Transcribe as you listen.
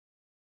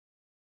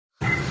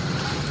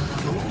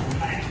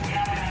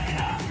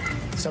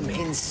Some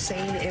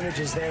insane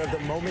images there of the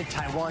moment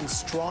Taiwan's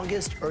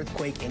strongest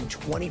earthquake in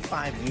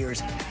 25 years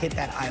hit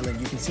that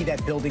island. You can see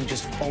that building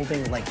just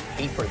folding like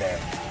paper there.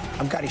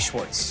 I'm Gadi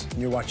Schwartz,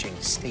 and you're watching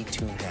Stay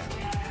Tuned Now.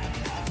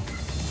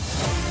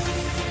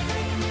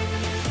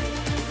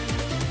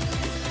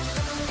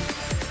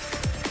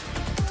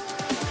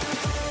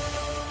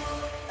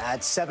 That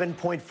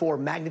 7.4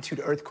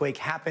 magnitude earthquake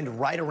happened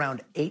right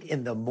around 8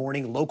 in the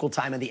morning local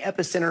time, and the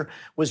epicenter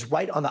was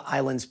right on the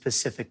island's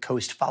Pacific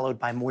coast, followed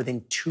by more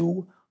than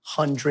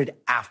 200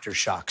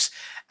 aftershocks.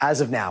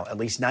 As of now, at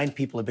least 9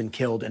 people have been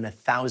killed and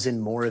 1,000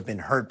 more have been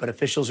hurt, but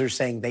officials are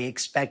saying they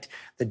expect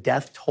the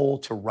death toll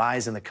to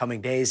rise in the coming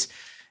days.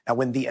 Now,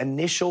 when the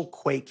initial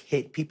quake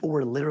hit, people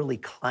were literally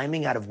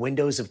climbing out of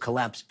windows of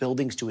collapsed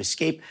buildings to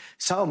escape.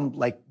 Some,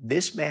 like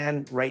this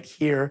man right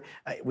here,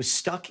 was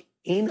stuck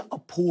in a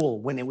pool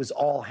when it was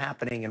all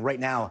happening. And right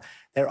now,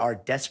 there are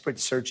desperate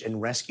search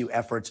and rescue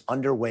efforts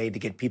underway to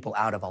get people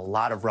out of a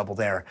lot of rubble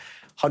there.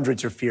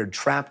 Hundreds are feared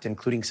trapped,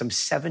 including some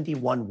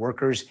 71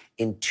 workers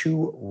in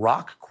 2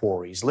 rock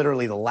quarries,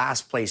 literally the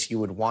last place you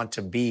would want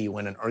to be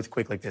when an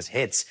earthquake like this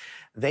hits.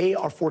 They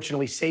are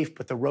fortunately safe,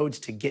 but the roads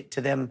to get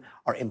to them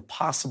are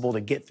impossible to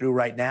get through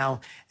right now.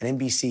 And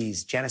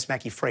NBC's Janice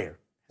Mackey-Frayer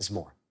has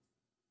more.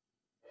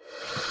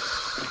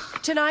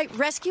 Tonight,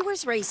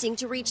 rescuers racing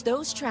to reach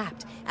those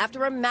trapped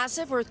after a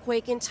massive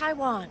earthquake in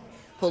Taiwan,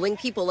 pulling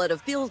people out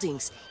of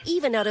buildings,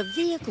 even out of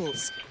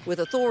vehicles, with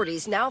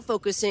authorities now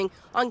focusing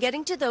on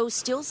getting to those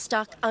still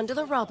stuck under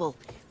the rubble.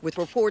 With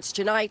reports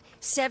tonight,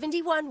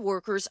 71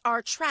 workers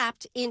are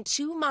trapped in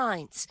 2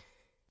 mines.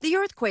 The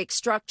earthquake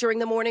struck during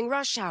the morning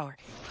rush hour,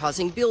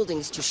 causing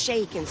buildings to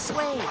shake and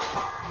sway.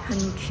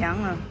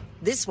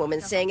 This woman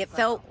saying it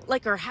felt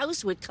like her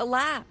house would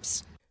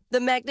collapse. The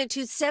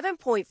magnitude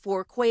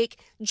 7.4 quake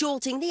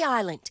jolting the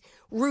island.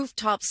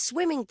 Rooftop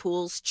swimming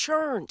pools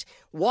churned,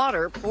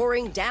 water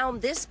pouring down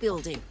this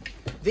building.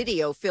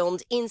 Video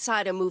filmed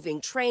inside a moving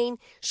train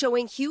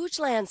showing huge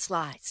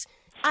landslides.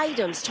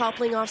 Items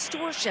toppling off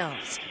store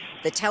shelves.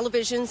 The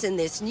televisions in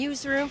this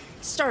newsroom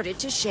started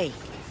to shake.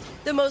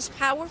 The most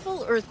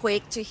powerful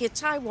earthquake to hit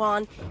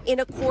Taiwan in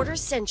a quarter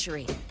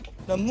century.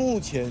 More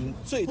than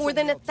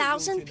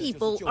 1,000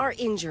 people are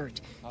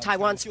injured.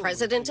 Taiwan's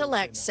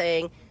president-elect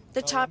saying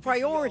the top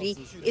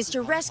priority is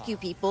to rescue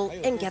people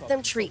and get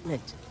them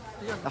treatment.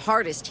 The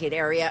hardest hit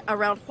area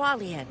around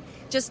Hualien,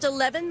 just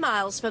 11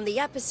 miles from the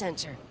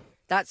epicenter.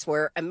 That's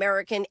where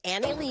American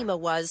Annie Lima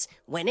was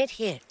when it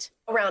hit.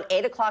 Around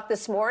 8 o'clock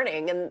this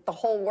morning, and the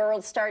whole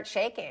world starts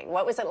shaking.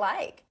 What was it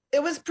like?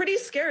 It was pretty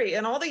scary.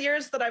 In all the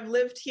years that I've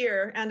lived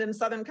here and in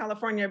Southern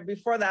California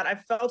before that,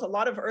 I've felt a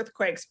lot of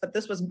earthquakes, but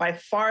this was by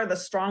far the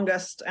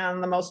strongest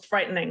and the most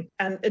frightening.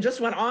 And it just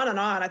went on and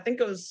on. I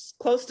think it was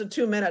close to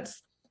 2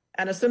 minutes.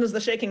 And as soon as the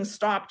shaking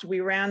stopped, we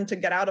ran to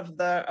get out of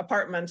the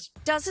apartment.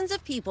 Dozens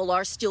of people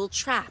are still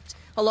trapped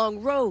along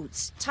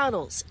roads,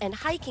 tunnels, and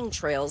hiking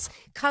trails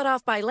cut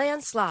off by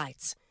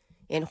landslides.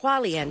 In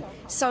Hualien,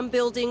 some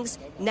buildings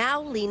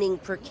now leaning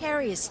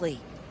precariously,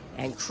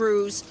 and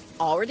crews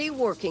already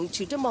working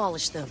to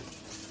demolish them.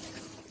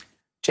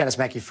 Janice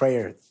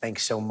Mackey-Frayer,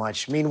 thanks so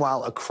much.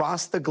 Meanwhile,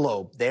 across the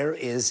globe, there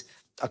is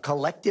a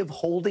collective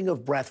holding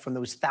of breath from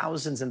those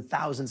thousands and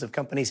thousands of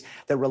companies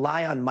that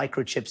rely on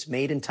microchips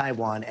made in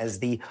Taiwan as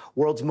the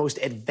world's most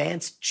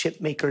advanced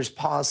chip makers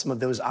pause some of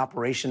those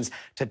operations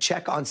to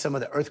check on some of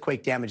the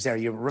earthquake damage there.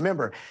 You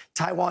remember,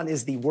 Taiwan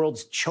is the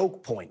world's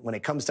choke point when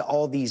it comes to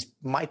all these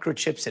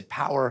microchips that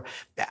power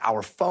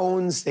our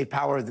phones. They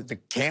power the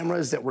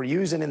cameras that we're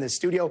using in the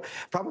studio,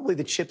 probably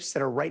the chips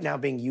that are right now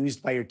being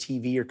used by your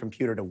TV or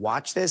computer to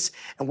watch this.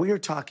 And we are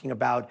talking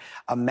about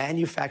a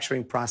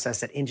manufacturing process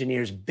that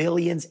engineers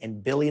billions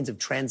and billions of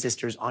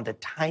transistors onto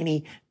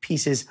tiny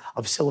pieces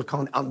of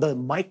silicon on the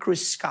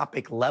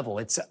microscopic level.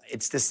 It's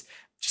this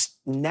just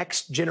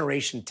next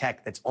generation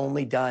tech that's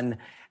only done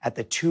at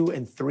the 2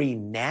 and 3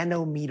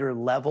 nanometer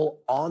level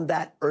on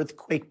that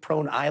earthquake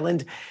prone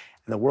island.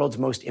 And the world's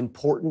most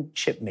important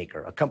chip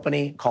maker, a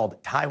company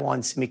called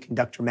Taiwan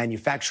Semiconductor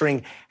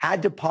Manufacturing,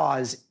 had to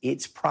pause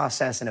its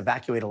process and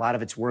evacuate a lot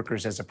of its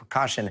workers as a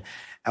precaution.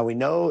 Now, we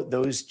know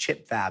those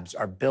chip fabs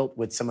are built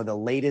with some of the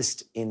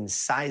latest in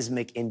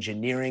seismic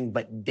engineering,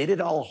 but did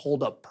it all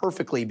hold up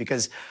perfectly?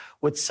 Because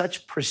with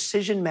such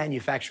precision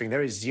manufacturing,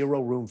 there is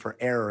zero room for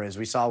error, as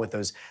we saw with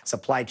those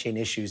supply chain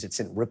issues that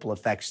sent ripple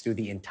effects through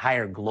the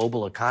entire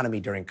global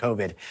economy during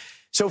COVID.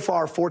 So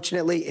far,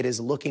 fortunately, it is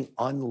looking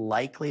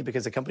unlikely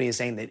because the company is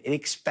saying that it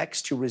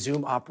expects to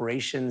resume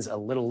operations a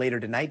little later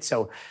tonight.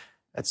 So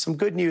that's some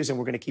good news, and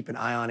we're going to keep an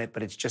eye on it.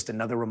 But it's just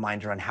another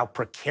reminder on how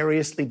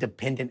precariously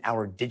dependent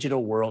our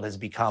digital world has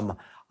become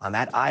on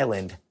that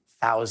island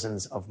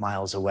thousands of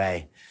miles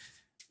away.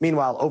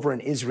 Meanwhile, over in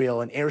Israel,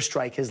 an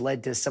airstrike has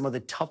led to some of the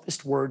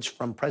toughest words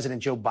from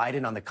President Joe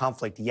Biden on the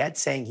conflict yet,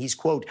 saying he's,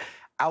 quote,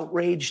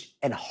 outraged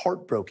and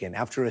heartbroken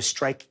after a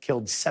strike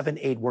killed 7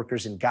 aid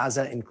workers in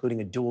Gaza,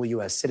 including a dual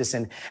U.S.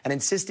 citizen, and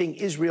insisting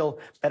Israel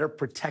better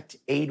protect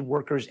aid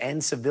workers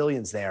and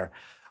civilians there.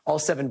 All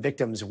 7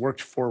 victims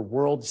worked for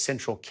World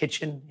Central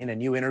Kitchen. In a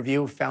new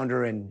interview,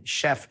 founder and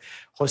chef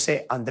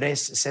Jose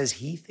Andres says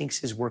he thinks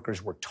his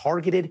workers were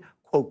targeted,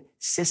 quote,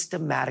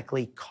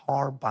 systematically,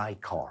 car by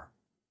car.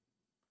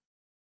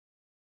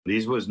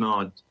 This was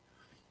not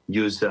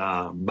just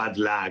a bad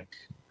luck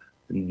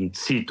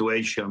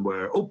situation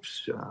where,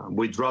 oops,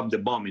 we dropped the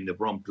bomb in the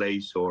wrong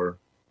place, or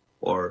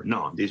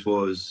no, this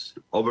was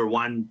over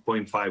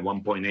 1.5,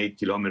 1.8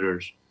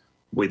 kilometers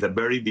with a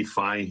very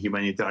defined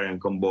humanitarian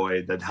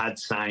convoy that had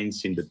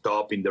signs in the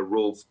top, in the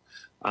roof,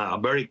 a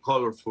very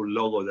colorful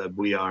logo that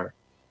we are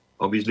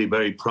obviously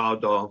very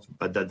proud of,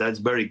 but that's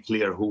very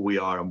clear who we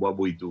are and what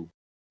we do.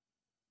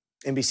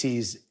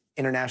 NBC's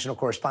international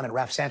correspondent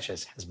Raf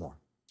Sanchez has more.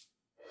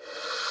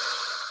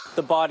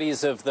 The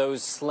bodies of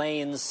those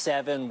slain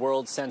 7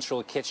 World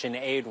Central Kitchen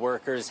aid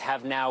workers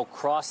have now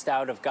crossed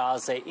out of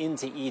Gaza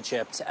into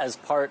Egypt as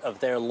part of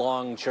their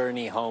long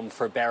journey home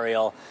for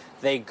burial.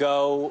 They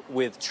go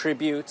with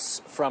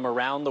tributes from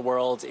around the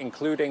world,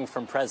 including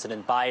from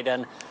President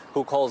Biden,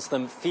 who calls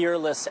them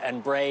fearless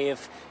and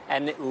brave,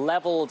 and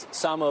leveled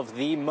some of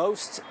the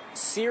most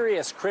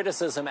serious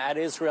criticism at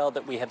Israel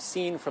that we have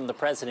seen from the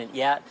president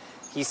yet.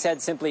 He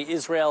said simply,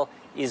 Israel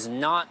is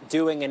not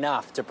doing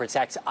enough to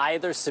protect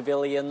either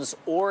civilians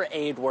or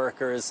aid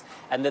workers,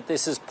 and that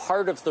this is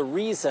part of the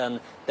reason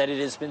that it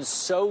has been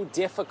so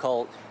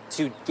difficult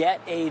to get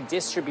aid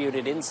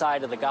distributed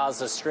inside of the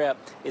Gaza Strip,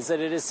 is that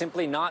it is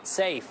simply not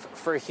safe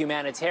for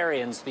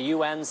humanitarians. The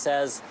UN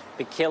says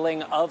the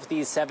killing of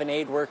these 7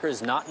 aid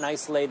workers, not an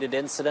isolated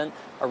incident.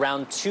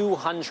 Around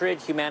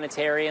 200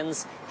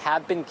 humanitarians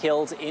have been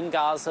killed in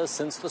Gaza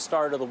since the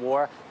start of the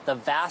war, the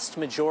vast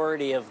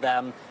majority of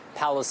them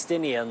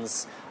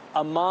Palestinians.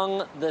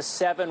 Among the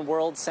 7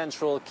 World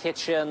Central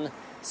Kitchen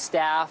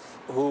staff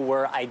who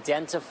were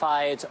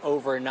identified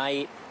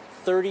overnight,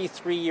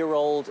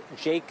 33-year-old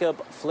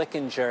Jacob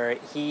Flickinger.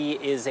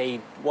 He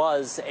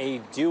was a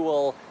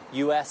dual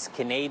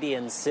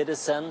U.S.-Canadian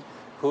citizen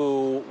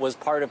who was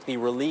part of the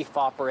relief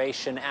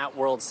operation at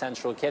World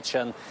Central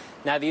Kitchen.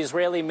 Now, the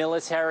Israeli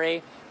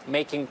military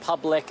making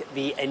public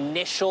the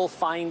initial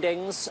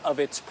findings of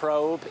its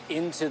probe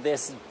into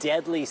this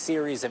deadly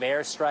series of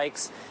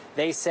airstrikes.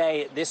 They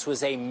say this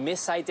was a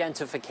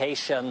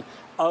misidentification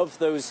of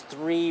those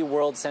 3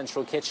 World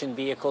Central Kitchen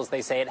vehicles.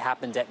 They say it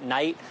happened at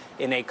night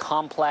in a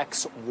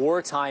complex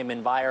wartime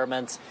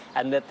environment,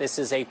 and that this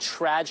is a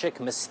tragic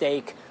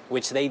mistake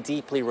which they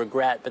deeply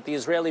regret. But the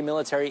Israeli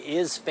military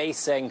is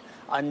facing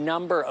a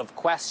number of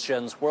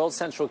questions. World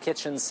Central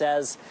Kitchen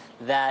says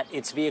that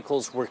its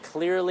vehicles were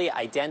clearly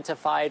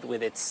identified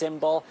with its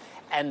symbol,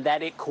 and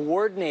that it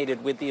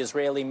coordinated with the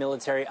Israeli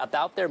military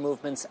about their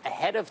movements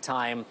ahead of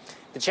time.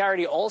 The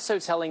charity also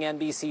telling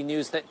NBC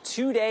News that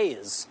 2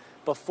 days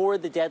before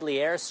the deadly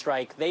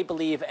airstrike, they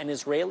believe an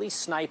Israeli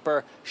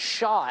sniper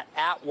shot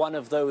at one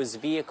of those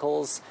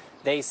vehicles.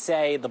 They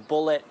say the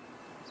bullet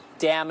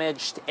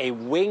damaged a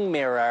wing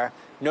mirror.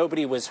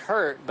 Nobody was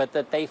hurt, but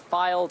that they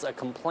filed a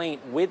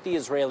complaint with the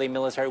Israeli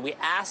military. We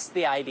asked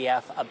the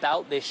IDF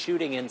about this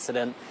shooting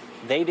incident.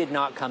 They did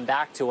not come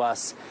back to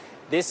us.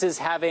 This is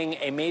having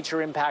a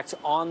major impact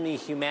on the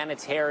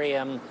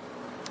humanitarian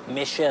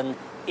mission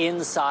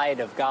inside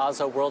of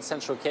Gaza. World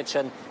Central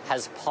Kitchen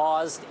has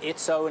paused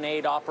its own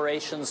aid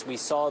operations. We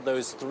saw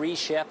those 3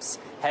 ships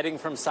heading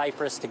from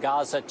Cyprus to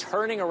Gaza,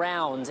 turning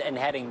around and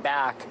heading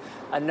back.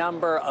 A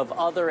number of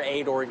other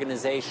aid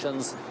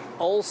organizations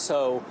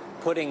also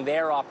putting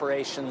their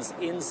operations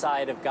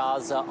inside of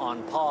Gaza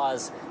on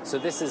pause. So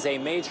this is a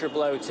major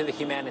blow to the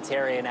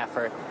humanitarian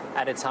effort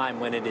at a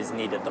time when it is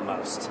needed the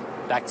most.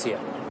 Back to you.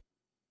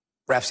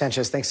 Raf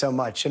Sanchez, thanks so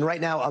much. And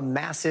right now, a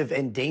massive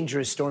and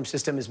dangerous storm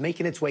system is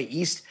making its way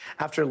east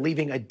after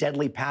leaving a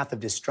deadly path of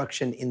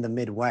destruction in the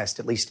Midwest.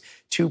 At least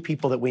 2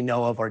 people that we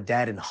know of are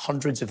dead, and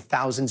hundreds of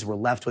thousands were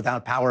left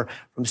without power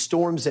from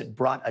storms that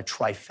brought a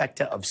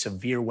trifecta of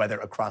severe weather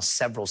across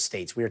several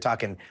states. We are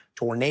talking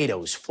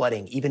tornadoes,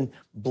 flooding, even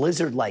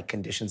blizzard-like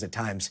conditions at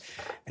times.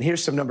 And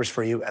here's some numbers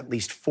for you. At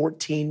least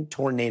 14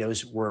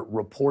 tornadoes were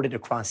reported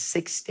across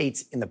 6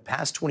 states in the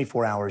past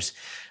 24 hours.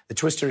 The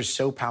twister is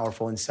so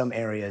powerful in some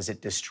areas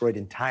it destroyed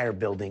entire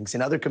buildings.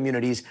 In other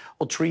communities,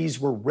 whole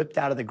trees were ripped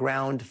out of the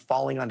ground,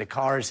 falling onto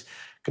cars.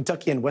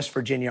 Kentucky and West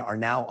Virginia are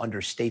now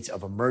under states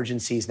of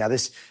emergencies. Now,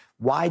 this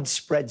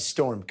widespread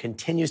storm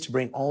continues to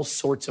bring all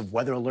sorts of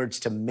weather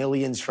alerts to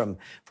millions from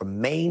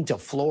Maine to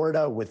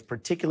Florida, with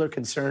particular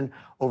concern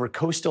over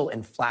coastal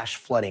and flash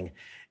flooding.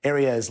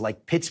 Areas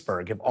like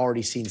Pittsburgh have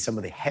already seen some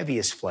of the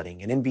heaviest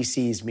flooding, and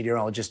NBC's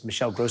meteorologist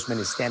Michelle Grossman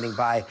is standing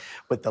by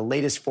with the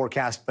latest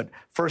forecast. But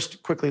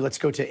first, quickly, let's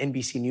go to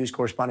NBC News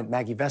correspondent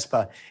Maggie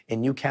Vespa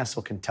in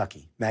Newcastle,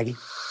 Kentucky. Maggie,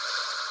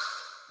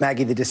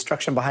 the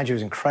destruction behind you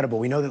is incredible.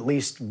 We know that at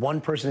least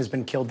 1 person has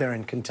been killed there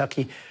in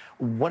Kentucky.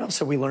 What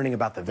else are we learning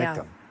about the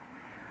victim?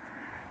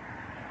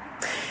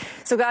 Yeah.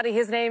 So, Gadi,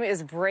 his name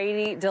is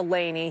Brady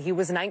Delaney. He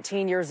was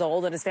 19 years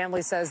old, and his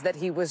family says that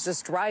he was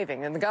just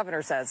driving. And the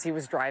governor says he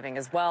was driving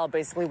as well.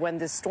 Basically, when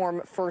this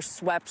storm first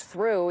swept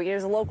through, he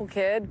was a local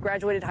kid,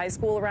 graduated high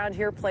school around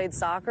here, played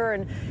soccer,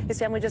 and his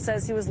family just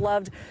says he was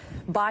loved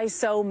by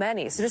so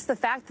many. So just the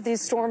fact that these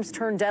storms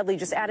turn deadly,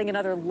 just adding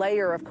another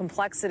layer of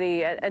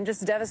complexity and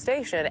just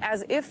devastation,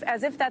 as if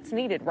that's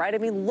needed, right? I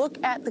mean, look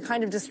at the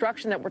kind of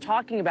destruction that we're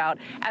talking about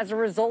as a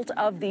result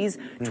of these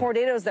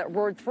tornadoes that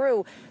roared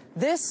through.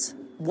 This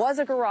was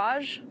a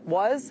garage,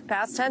 was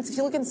past tense. If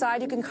you look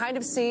inside, you can kind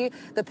of see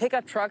the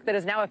pickup truck that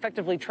is now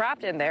effectively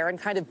trapped in there and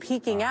kind of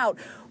peeking out.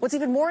 What's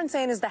even more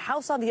insane is the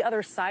house on the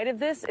other side of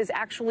this is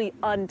actually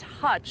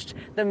untouched.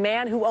 The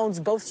man who owns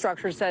both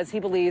structures says he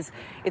believes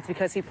it's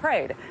because he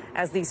prayed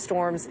as these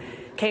storms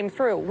came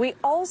through. We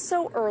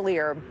also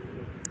earlier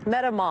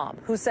met a mom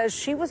who says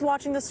she was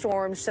watching the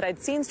storms. She said,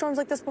 I'd seen storms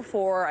like this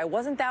before. I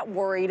wasn't that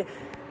worried.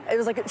 It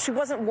was like she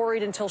wasn't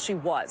worried until she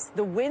was.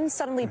 The wind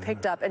suddenly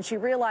picked up, and she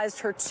realized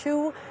her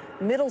two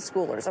middle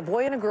schoolers, a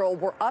boy and a girl,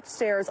 were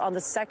upstairs on the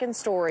second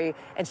story,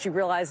 and she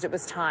realized it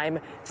was time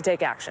to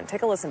take action.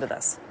 Take a listen to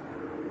this.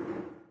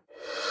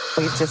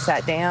 We just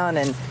sat down,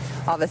 and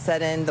all of a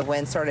sudden the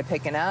wind started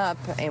picking up,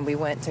 and we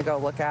went to go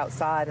look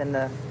outside, and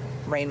the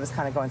rain was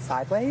kind of going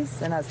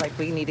sideways, and I was like,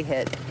 we need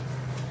to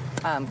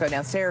go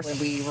downstairs. And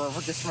we were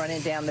just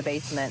running down the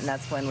basement, and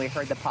that's when we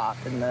heard the pop,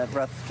 and the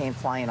roof came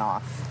flying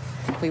off.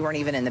 We weren't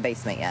even in the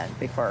basement yet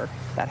before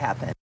that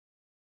happened.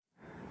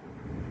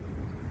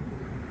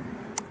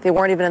 They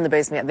weren't even in the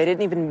basement yet. They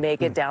didn't even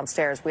make it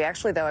downstairs. We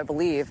actually, though, I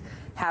believe,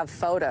 have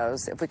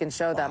photos, if we can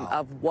show them,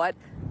 of what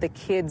the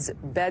kids'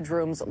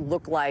 bedrooms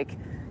look like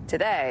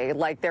today.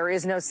 Like, there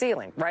is no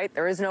ceiling, right?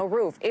 There is no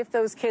roof. If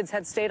those kids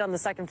had stayed on the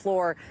second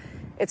floor,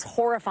 it's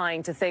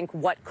horrifying to think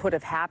what could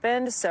have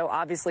happened. So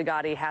obviously,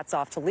 Gadi, hats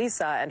off to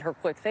Lisa and her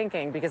quick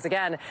thinking, because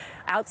again,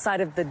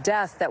 outside of the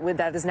death that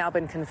has now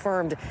been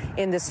confirmed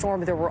in this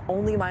storm, there were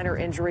only minor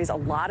injuries. A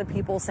lot of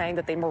people saying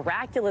that they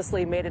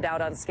miraculously made it out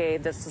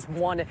unscathed. This is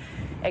one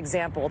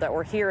example that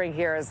we're hearing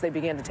here as they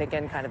begin to take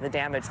in kind of the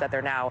damage that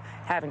they're now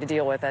having to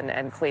deal with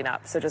and clean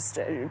up. So just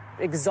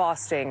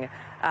exhausted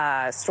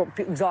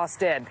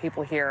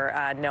people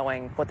here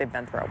knowing what they've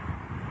been through.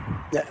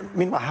 Yeah,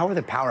 meanwhile, how are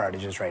the power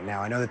outages right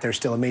now? I know that there's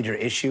still a major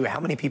issue. How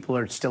many people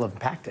are still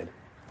impacted?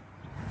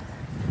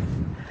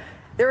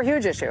 They're a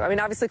huge issue. I mean,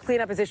 obviously,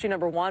 cleanup is issue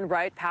number one,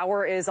 right?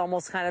 Power is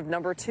almost kind of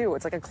number two.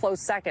 It's like a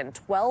close second.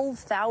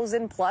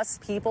 12,000 plus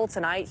people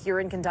tonight here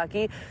in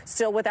Kentucky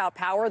still without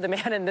power. The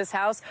man in this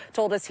house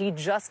told us he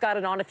just got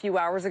it on a few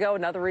hours ago.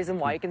 Another reason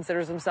why he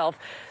considers himself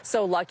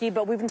so lucky.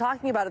 But we've been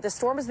talking about it. The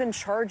storm has been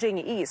charging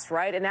east,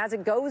 right? And as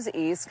it goes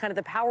east, kind of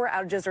the power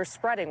outages are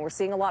spreading. We're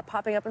seeing a lot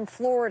popping up in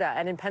Florida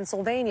and in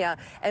Pennsylvania.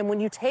 And when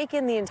you take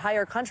in the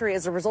entire country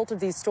as a result of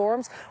these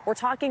storms, we're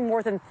talking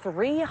more than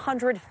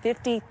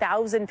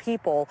 350,000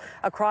 people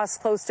across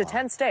close to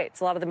 10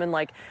 states, a lot of them in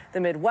like the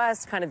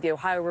Midwest, kind of the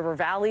Ohio River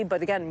Valley,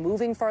 but again,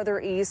 moving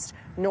farther east,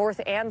 north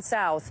and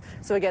south.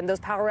 So again, those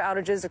power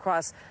outages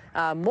across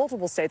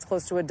multiple states,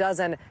 close to a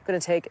dozen, going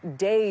to take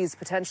days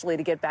potentially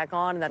to get back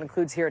on. And that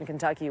includes here in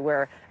Kentucky,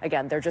 where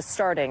again, they're just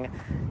starting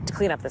to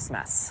clean up this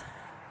mess.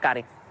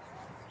 Gadi.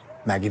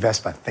 Maggie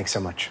Vespa, thanks so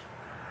much.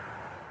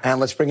 And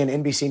let's bring in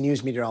NBC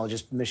News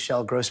meteorologist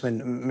Michelle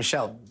Grossman.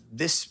 Michelle,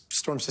 this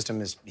storm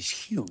system is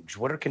huge.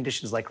 What are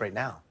conditions like right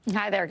now?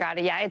 Hi there,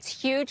 Gadi. Yeah,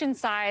 it's huge in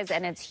size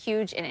and it's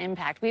huge in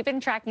impact. We've been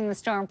tracking the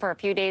storm for a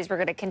few days. We're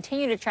going to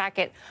continue to track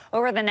it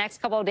over the next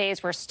couple of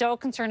days. We're still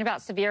concerned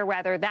about severe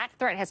weather. That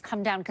threat has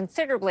come down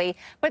considerably,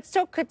 but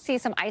still could see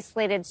some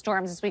isolated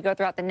storms as we go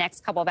throughout the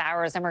next couple of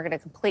hours, and we're going to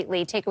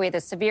completely take away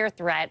the severe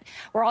threat.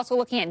 We're also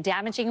looking at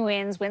damaging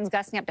winds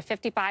gusting up to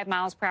 55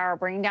 miles per hour,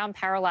 bringing down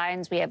power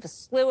lines. We have a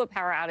slew of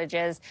power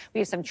outages. We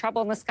have some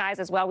trouble in the skies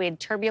as well. We had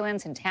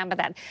turbulence in Tampa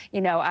that,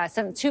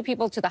 sent 2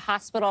 people to the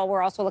hospital.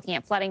 We're also looking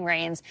at flooding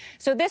rains.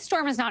 So this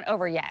storm is not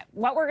over yet.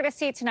 What we're going to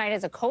see tonight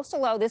is a coastal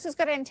low. This is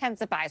going to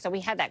intensify. So we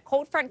had that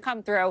cold front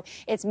come through.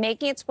 It's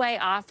making its way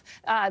off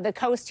the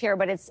coast here,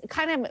 but it's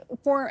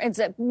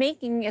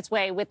making its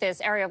way with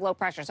this area of low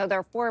pressure. So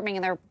they're forming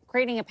and they're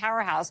creating a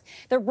powerhouse.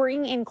 They're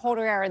bringing in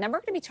colder air, and then we're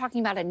going to be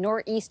talking about a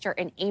nor'easter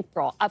in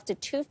April, up to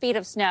 2 feet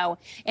of snow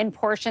in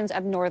portions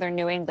of northern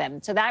New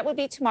England. So that would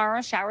be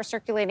tomorrow, showers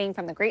circulating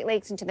from the Great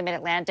Lakes into the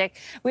mid-Atlantic.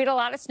 We had a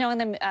lot of snow in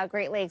the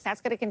Great Lakes.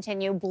 That's going to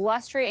continue.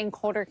 Blustery and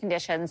colder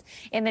conditions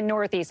in the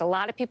Northeast. A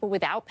lot of people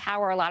without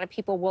power. A lot of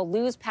people will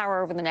lose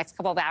power over the next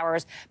couple of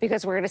hours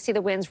because we're going to see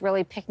the winds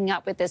really picking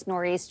up with this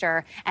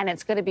nor'easter, and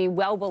it's going to be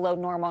well below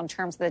normal in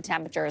terms of the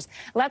temperatures.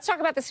 Let's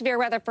talk about the severe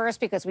weather first,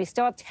 because we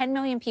still have 10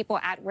 million people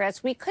at risk.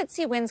 We could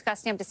see winds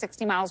gusting up to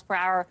 60 miles per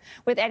hour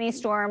with any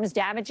storms,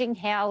 damaging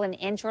hail an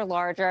inch or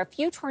larger. A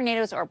few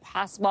tornadoes are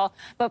possible,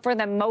 but for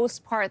the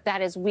most part,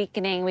 that is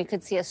weakening. We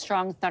could see a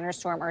strong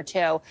thunderstorm or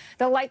two.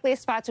 The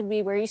likeliest spots would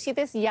be where you see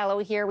this yellow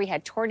here. We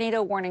had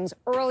tornado warnings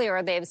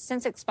earlier. They have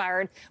since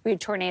expired. We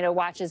had tornado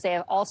watches. They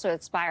have also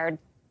expired.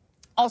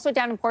 Also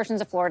down in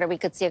portions of Florida, we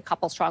could see a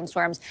couple strong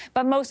storms,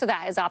 but most of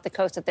that is off the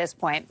coast at this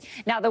point.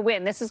 Now, the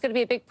wind, this is going to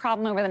be a big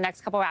problem over the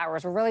next couple of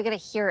hours. We're really going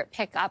to hear it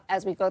pick up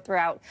as we go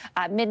throughout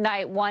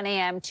midnight, 1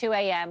 a.m., 2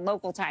 a.m.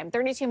 local time.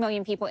 32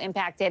 million people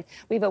impacted.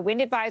 We have a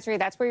wind advisory.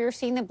 That's where you're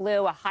seeing the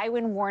blue. A high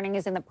wind warning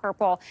is in the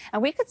purple. And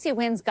we could see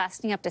winds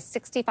gusting up to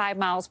 65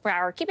 miles per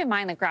hour. Keep in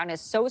mind the ground is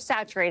so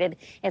saturated,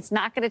 it's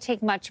not going to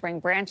take much to bring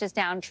branches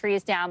down,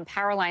 trees down,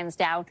 power lines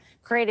down,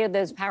 created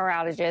those power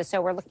outages.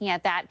 So we're looking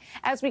at that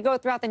as we go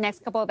throughout the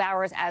next couple of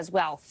hours as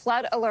well.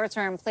 Flood alerts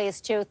are in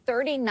place too.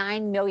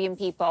 39 million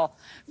people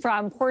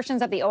from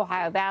portions of the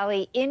Ohio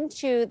Valley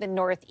into the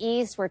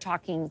Northeast. We're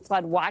talking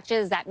flood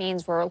watches. That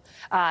means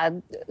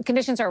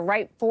conditions are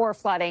ripe for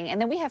flooding. And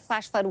then we have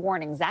flash flood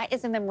warnings. That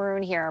is in the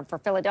maroon here for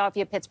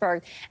Philadelphia,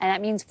 Pittsburgh. And that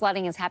means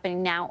flooding is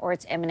happening now or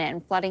it's imminent.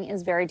 And flooding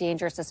is very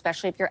dangerous,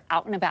 especially if you're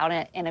out and about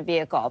in a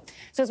vehicle.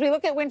 So as we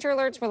look at winter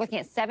alerts, we're looking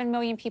at 7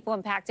 million people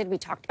impacted. We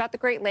talked about the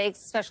Great Lakes,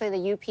 especially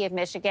the UP of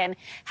Michigan,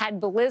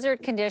 had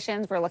blizzard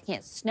conditions. We're looking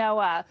at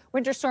snow,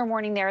 winter storm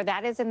warning there.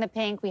 That is in the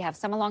pink. We have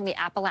some along the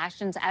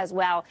Appalachians as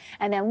well.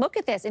 And then look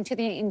at this into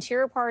the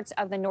interior parts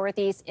of the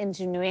Northeast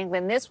into New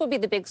England. This will be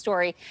the big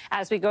story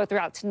as we go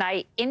throughout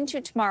tonight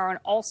into tomorrow and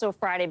also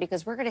Friday,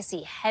 because we're going to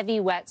see heavy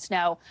wet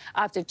snow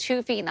up to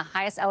 2 feet in the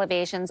highest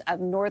elevations of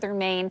northern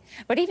Maine,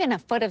 but even a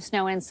foot of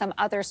snow in some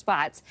other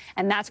spots.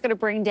 And that's going to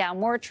bring down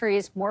more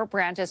trees, more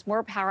branches,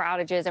 more power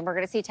outages. And we're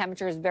going to see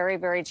temperatures very,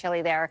 very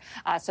chilly there.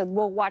 So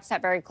we'll watch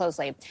that very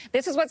closely.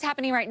 This is what's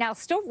happening right now.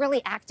 Still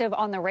really active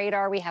on the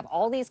radar. We have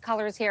all these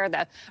colors here,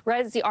 the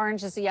reds, the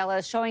oranges, the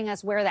yellows, showing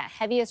us where that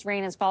heaviest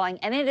rain is falling.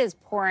 And it is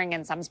pouring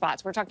in some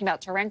spots. We're talking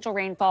about torrential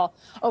rainfall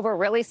over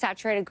really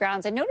saturated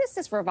grounds. And notice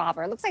this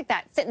revolver. It looks like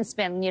that sit and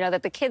spin,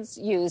 that the kids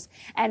use.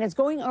 And it's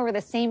going over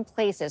the same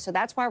places. So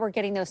that's why we're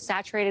getting those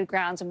saturated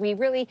grounds. And we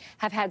really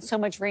have had so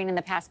much rain in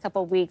the past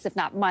couple of weeks, if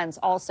not months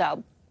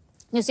also.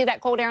 You see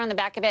that cold air on the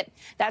back of it?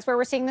 That's where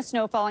we're seeing the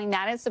snow falling.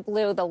 That is the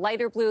blue. The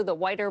lighter blue, the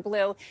whiter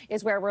blue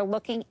is where we're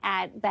looking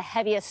at the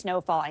heaviest snow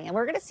falling. And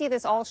we're going to see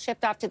this all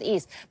shift off to the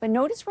east. But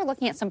notice we're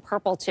looking at some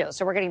purple, too.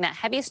 So we're getting that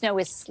heavy snow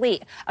with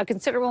sleet, a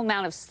considerable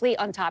amount of sleet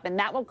on top. And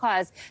that will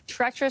cause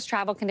treacherous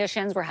travel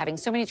conditions. We're having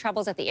so many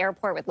troubles at the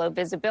airport with low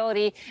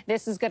visibility.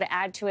 This is going to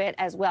add to it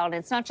as well. And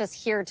it's not just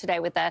here today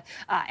with the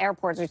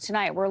airports or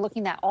tonight. We're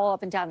looking at all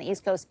up and down the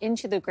East Coast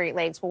into the Great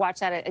Lakes. We'll watch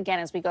that again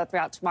as we go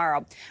throughout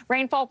tomorrow.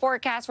 Rainfall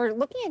forecast,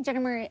 we're looking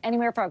at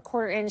anywhere from a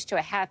quarter inch to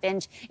a half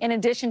inch, in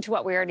addition to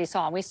what we already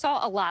saw. And we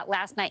saw a lot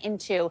last night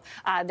into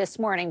this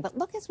morning. But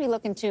look, as we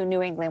look into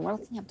New England, we're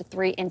looking up to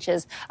 3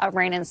 inches of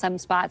rain in some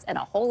spots and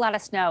a whole lot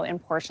of snow in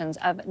portions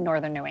of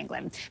northern New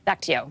England.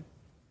 Back to you.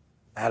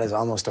 That is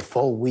almost a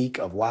full week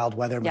of wild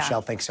weather. Yeah.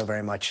 Michelle, thanks so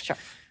very much. Sure.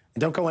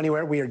 And don't go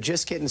anywhere. We are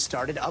just getting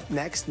started. Up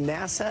next,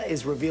 NASA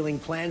is revealing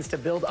plans to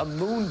build a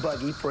moon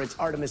buggy for its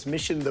Artemis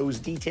mission. Those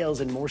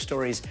details and more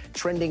stories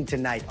trending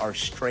tonight are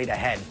straight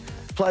ahead.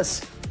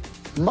 Plus,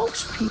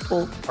 most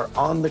people are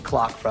on the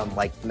clock from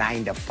like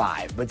 9 to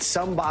 5, but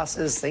some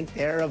bosses think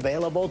they're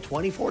available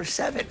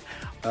 24/7.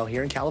 Well,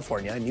 here in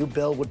California, a new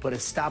bill would put a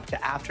stop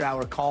to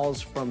after-hour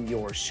calls from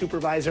your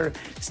supervisor.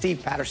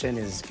 Steve Patterson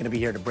is going to be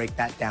here to break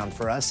that down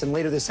for us. And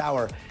later this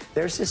hour,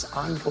 there's this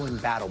ongoing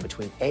battle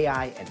between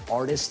AI and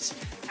artists.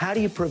 How do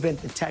you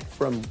prevent the tech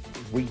from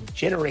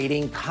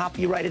regenerating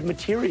copyrighted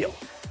material?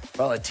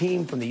 Well, a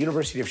team from the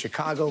University of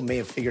Chicago may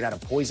have figured out a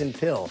poison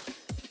pill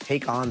to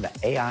take on the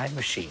AI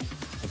machine.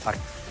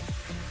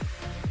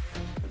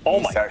 Oh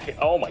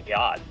my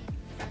God.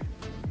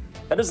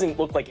 That doesn't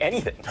look like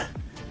anything.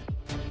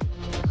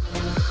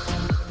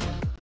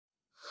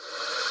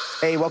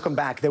 Hey, welcome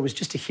back. There was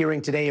just a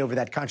hearing today over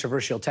that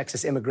controversial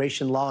Texas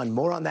immigration law, and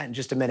more on that in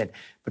just a minute.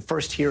 But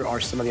first, here are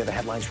some of the other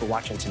headlines we're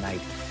watching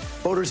tonight.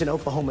 Voters in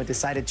Oklahoma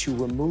decided to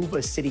remove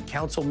a city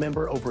council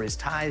member over his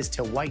ties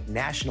to white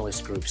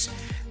nationalist groups.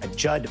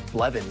 Judd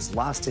Blevins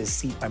lost his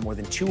seat by more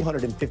than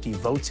 250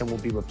 votes and will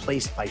be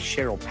replaced by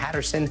Cheryl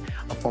Patterson,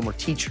 a former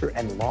teacher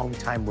and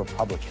longtime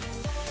Republican.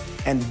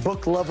 And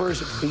book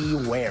lovers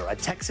beware. A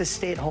Texas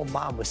stay-at-home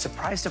mom was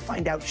surprised to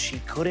find out she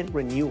couldn't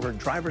renew her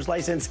driver's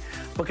license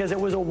because there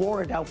was a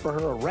warrant out for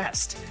her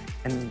arrest.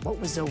 And what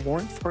was the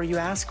warrant for, you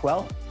ask?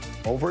 Well,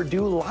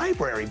 overdue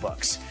library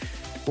books.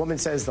 Woman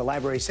says the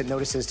library sent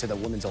notices to the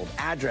woman's old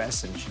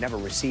address, and she never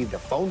received a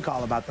phone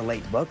call about the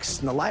late books.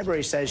 And the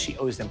library says she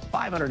owes them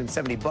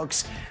 570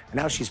 books, and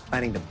now she's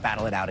planning to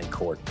battle it out in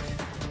court.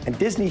 And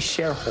Disney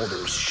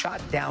shareholders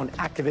shot down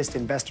activist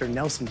investor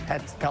Nelson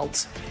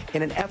Peltz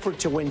in an effort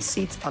to win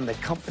seats on the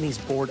company's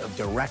board of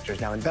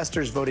directors. Now,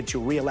 investors voted to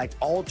re-elect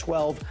all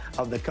 12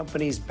 of the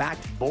company's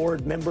backed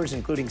board members,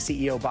 including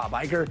CEO Bob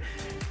Iger.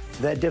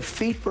 The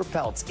defeat for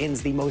Peltz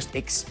ends the most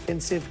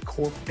expensive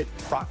corporate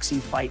proxy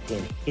fight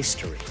in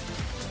history.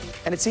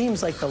 And it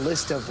seems like the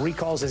list of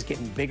recalls is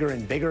getting bigger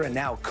and bigger, and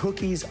now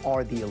cookies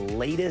are the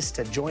latest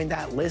to join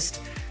that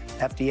list.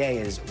 FDA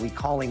is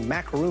recalling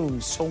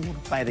macaroons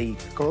sold by the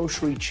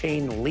grocery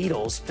chain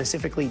Lidl,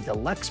 specifically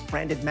deluxe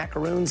branded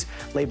macaroons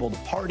labeled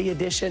Party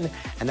Edition.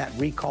 And that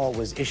recall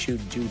was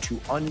issued due to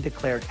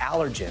undeclared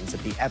allergens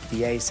that the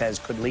FDA says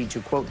could lead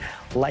to, quote,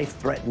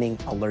 life-threatening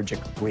allergic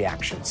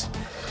reactions.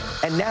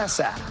 And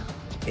NASA,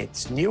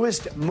 its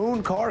newest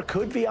moon car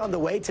could be on the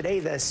way. Today,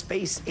 the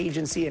space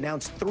agency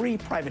announced 3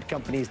 private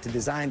companies to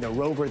design the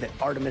rover that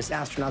Artemis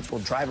astronauts will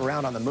drive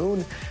around on the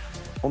moon.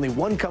 Only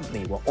one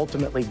company will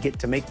ultimately get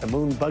to make the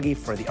moon buggy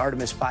for the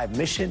Artemis 5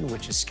 mission,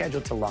 which is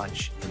scheduled to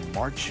launch in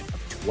March of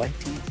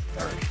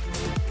 2030.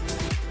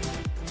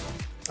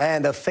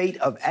 And the fate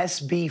of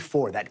SB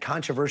 4, that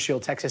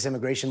controversial Texas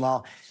immigration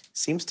law,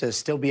 seems to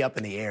still be up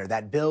in the air.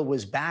 That bill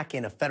was back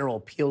in a federal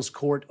appeals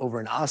court over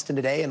in Austin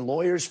today, and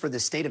lawyers for the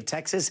state of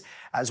Texas,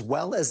 as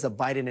well as the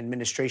Biden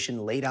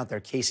administration, laid out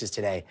their cases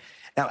today.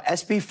 Now,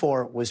 SB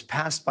 4 was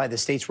passed by the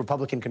state's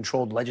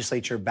Republican-controlled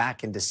legislature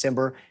back in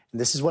December, and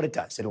this is what it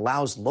does. It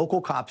allows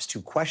local cops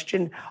to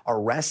question,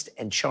 arrest,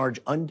 and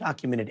charge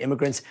undocumented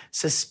immigrants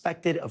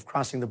suspected of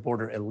crossing the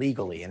border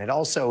illegally. And it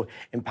also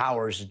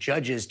empowers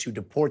judges to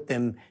deport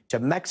them to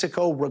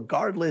Mexico,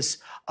 regardless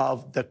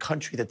of the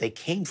country that they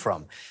came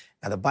from.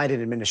 Now, the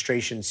Biden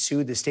administration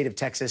sued the state of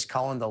Texas,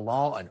 calling the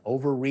law an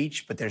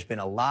overreach, but there's been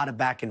a lot of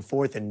back and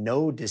forth and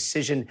no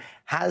decision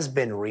has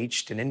been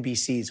reached. And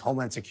NBC's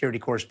Homeland Security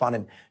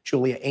correspondent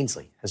Julia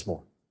Ainsley has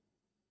more.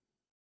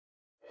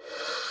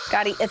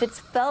 Gadi, if it's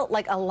felt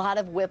like a lot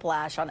of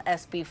whiplash on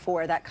SB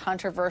 4, that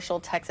controversial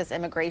Texas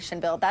immigration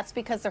bill, that's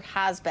because there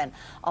has been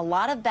a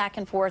lot of back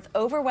and forth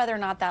over whether or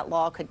not that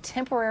law could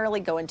temporarily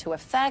go into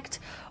effect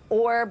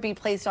or be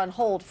placed on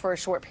hold for a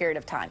short period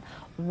of time.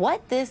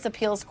 What this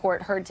appeals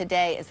court heard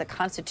today is the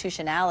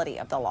constitutionality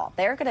of the law.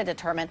 They're going to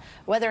determine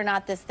whether or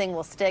not this thing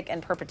will stick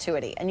in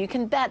perpetuity. And you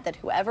can bet that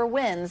whoever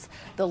wins,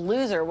 the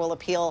loser will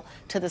appeal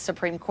to the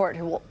Supreme Court,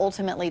 who will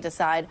ultimately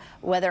decide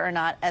whether or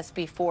not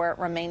SB 4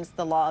 remains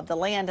the law of the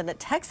land and that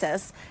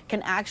Texas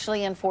can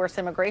actually enforce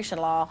immigration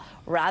law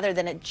rather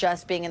than it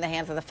just being in the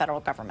hands of the federal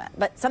government.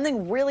 But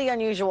something really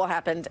unusual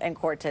happened in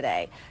court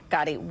today.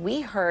 Gadi,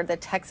 we heard the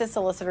Texas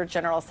Solicitor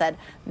General said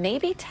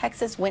maybe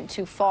Texas went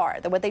too far,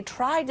 that what they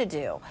tried to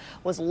do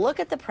was look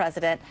at the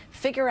president,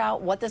 figure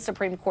out what the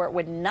Supreme Court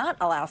would not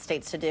allow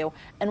states to do,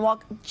 and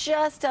walk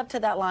just up to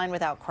that line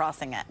without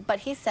crossing it. But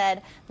he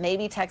said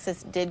maybe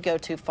Texas did go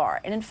too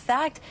far. And in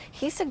fact,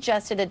 he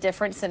suggested a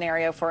different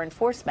scenario for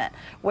enforcement,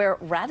 where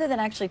rather than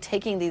actually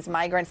taking these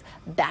migrants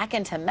back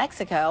into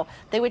Mexico,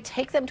 they would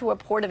take them to a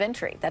port of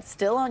entry that's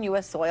still on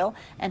U.S. soil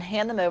and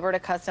hand them over to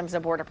Customs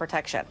and Border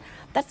Protection.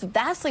 That's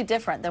vastly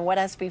different than what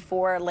SB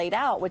 4 laid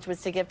out, which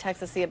was to give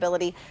Texas the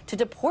ability to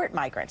deport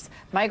migrants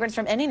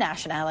from any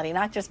nationality,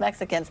 not just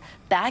Mexicans,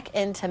 back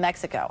into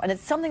Mexico. And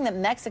it's something that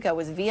Mexico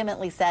has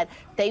vehemently said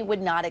they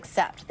would not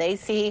accept. They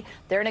see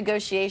their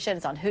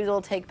negotiations on who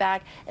they'll take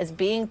back as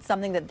being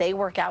something that they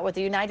work out with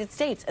the United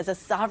States as a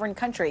sovereign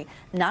country,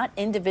 not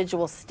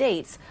individual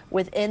states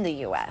within the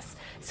U.S.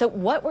 So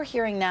what we're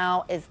hearing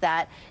now is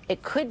that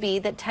it could be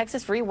that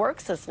Texas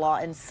reworks this law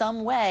in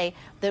some way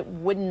that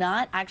would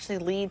not actually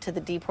lead to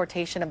the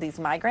deportation of these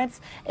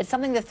migrants. It's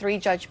something the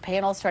 3-judge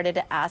panel started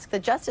to ask the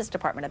Justice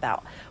Department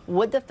about.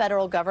 Would the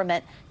federal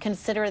government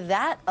consider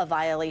that a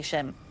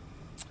violation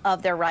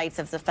of their rights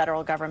of the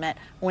federal government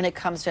when it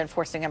comes to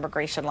enforcing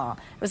immigration law?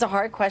 It was a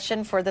hard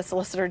question for the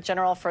Solicitor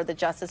General for the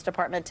Justice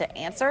Department to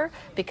answer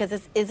because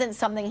this isn't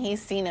something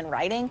he's seen in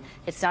writing.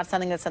 It's not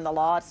something that's in the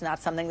law. It's not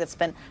something that's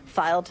been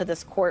filed to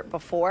this court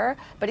before.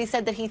 But he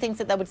said that he thinks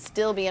that that would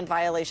still be in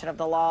violation of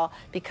the law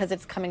because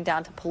it's coming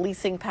down to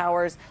policing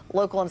powers,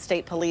 local and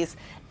state police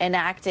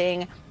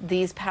enacting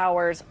these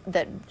powers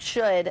that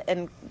should,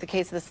 in the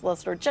case of the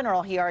Solicitor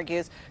General, he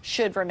argues,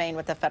 should remain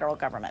with the federal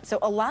government. So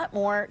a lot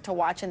more to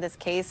watch in this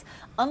case.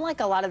 Unlike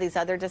a lot of these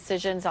other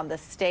decisions on the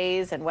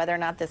stays and whether or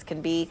not this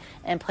can be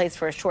in place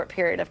for a short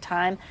period of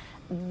time,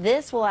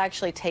 this will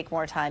actually take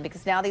more time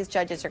because now these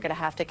judges are going to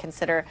have to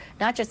consider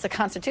not just the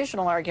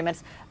constitutional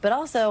arguments, but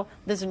also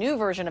this new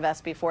version of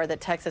SB 4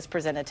 that Texas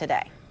presented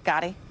today.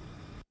 Gadi?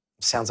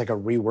 Sounds like a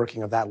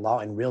reworking of that law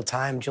in real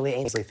time. Julia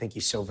Ainsley, thank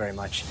you so very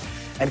much.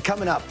 And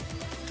coming up,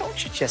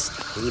 don't you just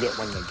hate it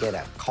when you get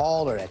a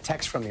call or a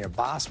text from your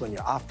boss when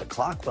you're off the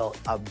clock? Well,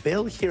 a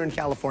bill here in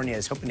California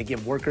is hoping to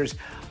give workers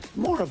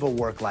more of a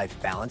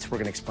work-life balance. We're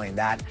going to explain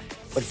that.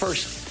 But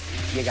first,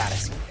 you got to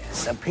see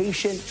this. A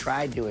patient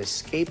tried to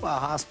escape a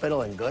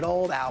hospital in good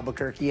old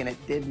Albuquerque, and it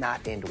did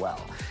not end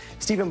well.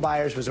 Stephen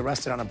Byers was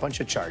arrested on a bunch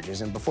of charges,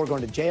 and before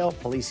going to jail,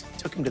 police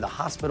took him to the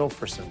hospital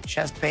for some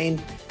chest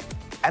pain.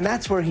 And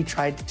that's where he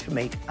tried to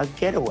make a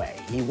getaway.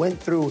 He went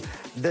through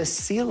the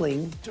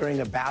ceiling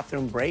during a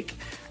bathroom break.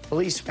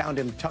 Police found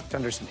him tucked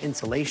under some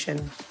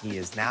insulation. He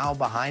is now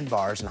behind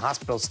bars, and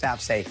hospital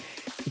staff say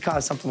he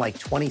caused something like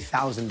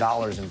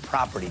 $20,000 in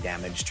property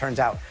damage. Turns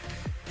out,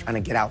 trying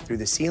to get out through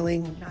the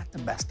ceiling, not the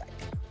best idea.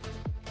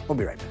 We'll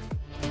be right back.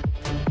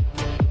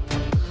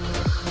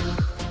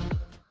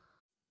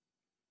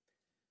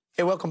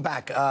 Hey, welcome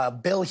back.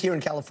 Bill here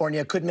in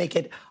California could make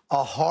it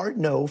a hard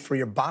no for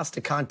your boss to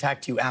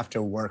contact you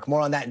after work.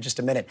 More on that in just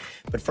a minute.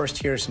 But first,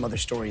 here are some other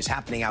stories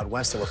happening out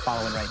west that we're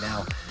following right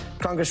now.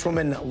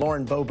 Congresswoman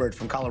Lauren Boebert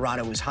from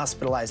Colorado was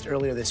hospitalized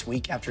earlier this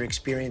week after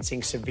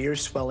experiencing severe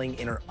swelling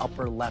in her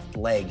upper left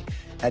leg.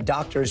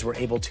 Doctors were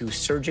able to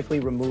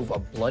surgically remove a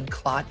blood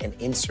clot and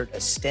insert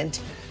a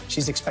stent.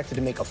 She's expected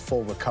to make a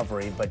full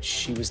recovery, but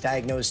she was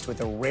diagnosed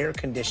with a rare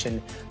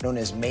condition known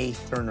as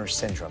May-Thurner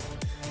syndrome.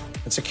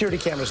 And security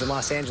cameras in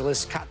Los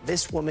Angeles caught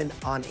this woman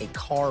on a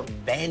car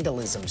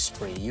vandalism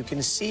spree. You can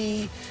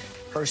see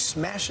her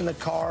smashing the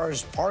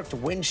car's parked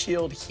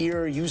windshield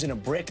here using a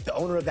brick. The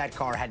owner of that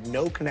car had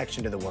no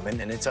connection to the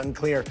woman, and it's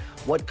unclear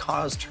what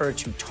caused her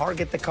to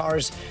target the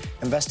cars.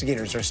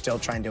 Investigators are still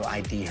trying to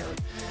ID her.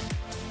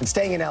 And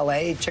staying in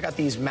L.A., check out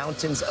these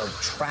mountains of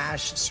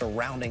trash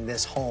surrounding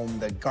this home.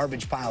 The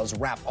garbage piles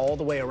wrap all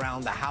the way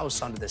around the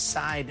house, onto the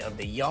side of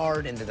the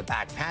yard, into the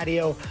back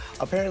patio.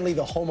 Apparently,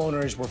 the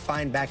homeowners were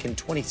fined back in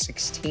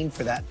 2016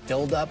 for that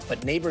buildup,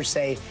 but neighbors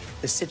say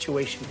the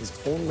situation is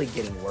only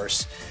getting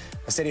worse.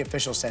 A city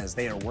official says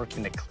they are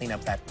working to clean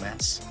up that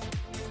mess.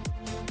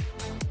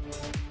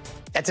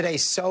 And today,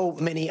 so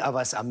many of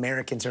us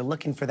Americans are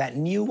looking for that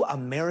new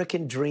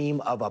American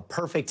dream of a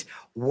perfect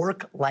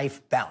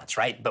work-life balance,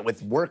 right? But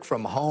with work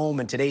from home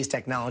and today's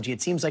technology,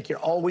 it seems like you're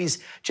always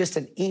just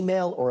an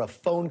email or a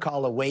phone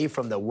call away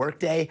from the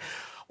workday.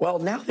 Well,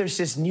 now there's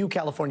this new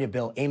California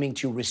bill aiming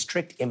to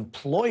restrict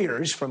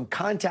employers from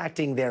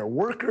contacting their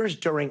workers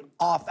during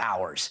off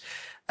hours.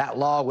 That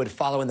law would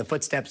follow in the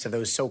footsteps of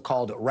those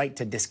so-called right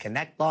to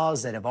disconnect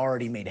laws that have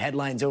already made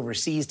headlines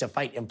overseas to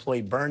fight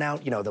employee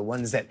burnout. You know, the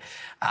ones that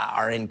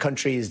are in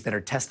countries that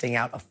are testing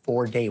out a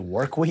 4-day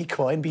work week.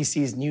 Well,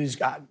 NBC's news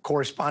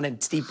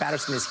correspondent Steve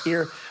Patterson is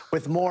here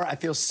with more. I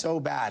feel so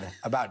bad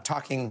about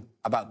talking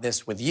about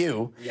this with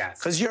you. Yes.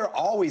 Because you're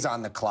always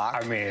on the clock.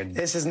 I mean,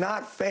 this is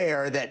not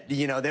fair that,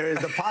 you know, there is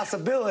the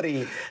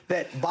possibility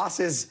that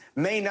bosses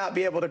may not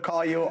be able to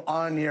call you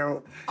on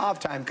your off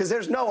time, because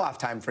there's no off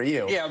time for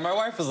you. Yeah, my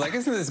wife was like,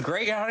 isn't this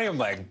great, honey? I'm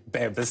like,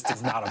 babe, this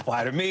does not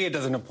apply to me. It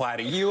doesn't apply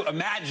to you.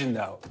 Imagine,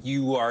 though,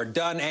 you are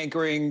done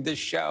anchoring this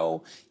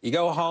show. You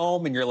go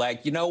home and you're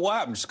like, you know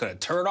what? I'm just going to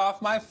turn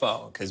off my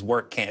phone because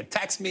work can't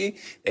text me.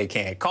 They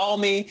can't call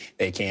me.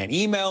 They can't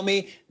email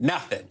me.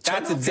 Nothing.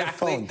 That's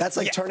exactly. That's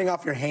like turning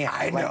off your hand.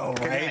 I know,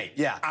 right?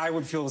 Yeah. I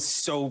would feel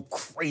so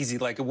crazy,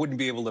 like I wouldn't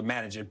be able to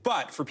manage it.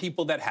 But for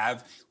people that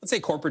have, let's say,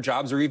 corporate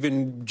jobs or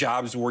even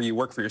jobs where you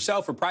work for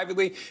yourself or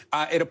privately,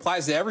 it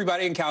applies to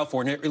everybody in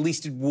California, or at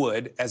least it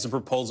would, as a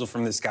proposal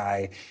from this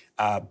guy,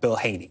 Bill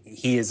Haney.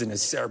 He is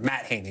or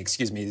Matt Haney,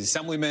 excuse me, he's an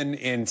assemblyman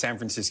in San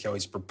Francisco.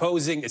 He's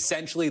proposing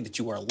essentially that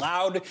you are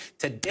allowed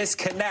to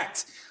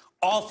disconnect.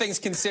 All things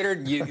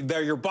considered,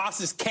 your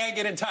bosses can't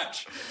get in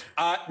touch.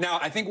 Now,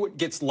 I think what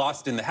gets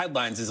lost in the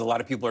headlines is a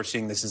lot of people are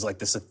seeing this as like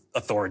this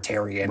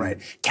authoritarian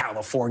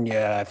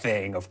California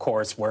thing, of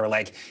course, where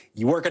like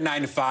you work a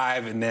 9 to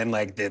 5 and then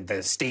like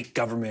the state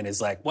government is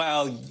like,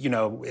 well, you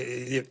know,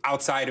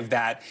 outside of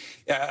that,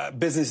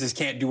 businesses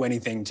can't do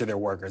anything to their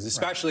workers,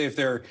 especially if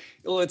they're,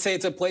 let's say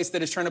it's a place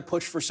that is trying to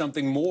push for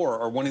something more,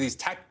 or one of these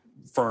tech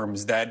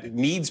firms that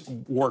needs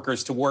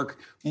workers to work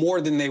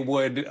more than they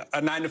would a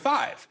 9 to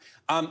 5.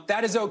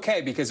 That is okay,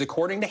 because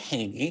according to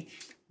Haney,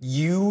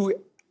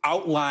 you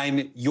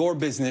outline your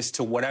business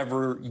to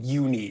whatever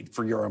you need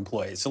for your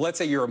employees. So let's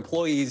say your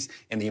employees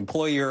and the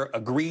employer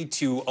agree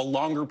to a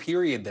longer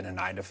period than a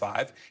 9 to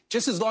 5.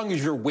 Just as long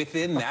as you're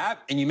within that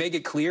and you make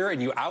it clear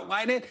and you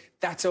outline it,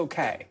 that's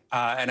okay.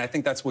 And I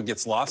think that's what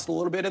gets lost a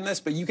little bit in this.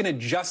 But you can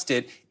adjust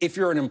it if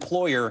you're an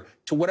employer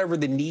to whatever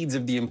the needs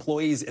of the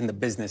employees and the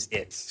business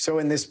is. So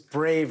in this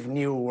brave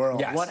new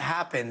world, what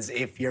happens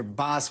if your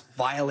boss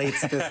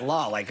violates this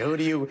law? Like, who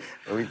do you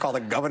call the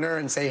governor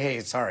and say,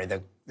 hey, sorry,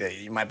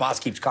 my boss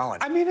keeps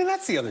calling? I mean, and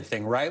that's the other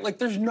thing, right? Like,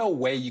 there's no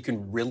way you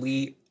can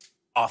really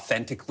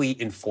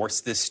authentically enforce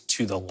this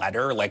to the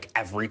letter, like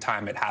every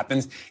time it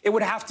happens. It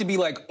would have to be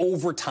like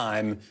over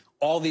time,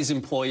 all these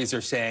employees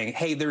are saying,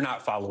 hey, they're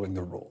not following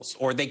the rules,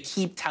 or they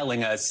keep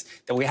telling us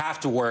that we have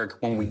to work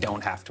when we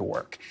don't have to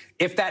work.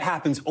 If that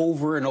happens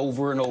over and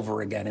over and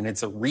over again, and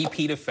it's a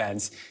repeat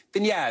offense,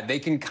 then yeah, they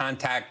can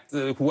contact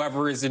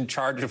whoever is in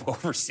charge of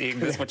overseeing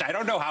this, which I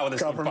don't know how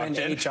this would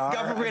function.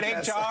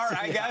 Government HR,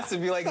 I guess,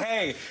 and be like,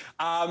 hey,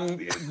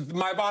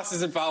 my boss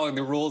isn't following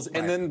the rules,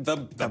 and then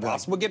the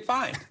boss would get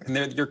fined,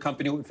 and your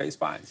company would face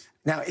fines.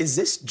 Now, is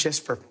this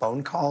just for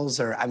phone calls,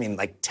 or, I mean,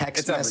 like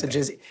text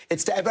messages?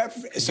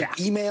 Everything. It's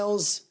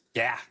emails?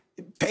 Yeah.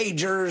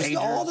 Pagers,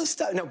 all the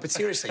stuff. No, but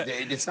seriously,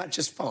 it's not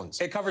just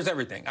phones. It covers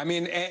everything. I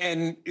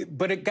mean,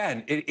 but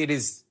again, it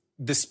is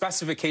the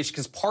specification,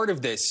 because part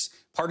of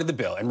the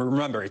bill, and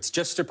remember, it's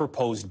just a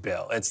proposed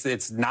bill.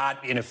 It's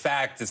not in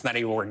effect. It's not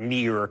anywhere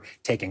near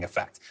taking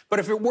effect. But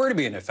if it were to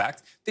be in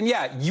effect, then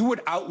yeah, you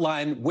would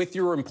outline with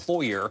your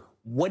employer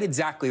what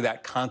exactly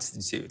that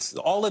constitutes.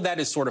 All of that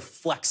is sort of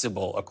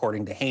flexible,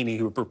 according to Haney,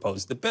 who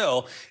proposed the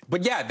bill.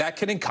 But yeah, that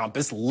could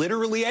encompass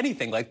literally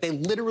anything. Like, they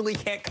literally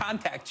can't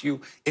contact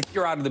you if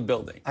you're out of the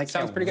building. I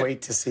can't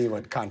wait to see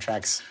what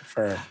contracts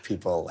for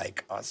people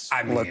like us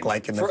look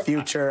like in the for,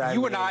 future.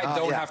 You and I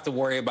don't have to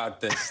worry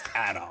about this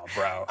at all,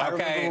 bro. I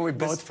remember when we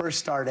both first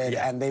started,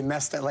 and they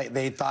messed it. Like,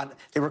 they thought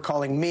they were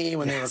calling me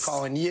when they were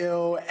calling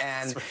you,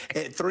 and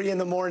at 3 in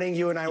the morning,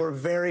 you and I were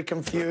very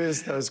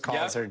confused. Those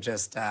calls are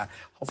just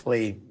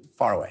hopefully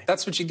far away.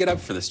 That's what you get up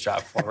for this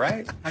job for,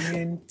 right? I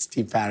mean,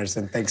 Steve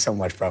Patterson, thanks so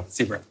much, bro.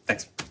 See you, bro.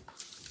 Thanks.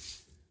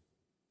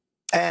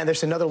 And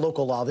there's another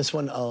local law, this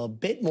one a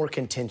bit more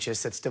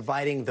contentious, that's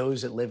dividing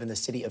those that live in the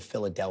city of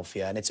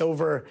Philadelphia, and it's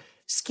over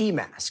ski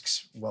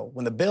masks. Well,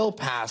 when the bill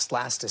passed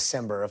last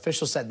December,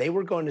 officials said they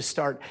were going to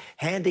start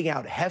handing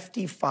out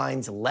hefty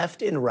fines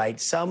left and right,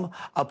 some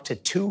up to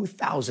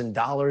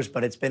 $2,000,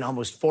 but it's been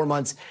almost 4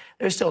 months.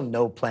 There's still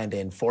no plan to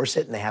enforce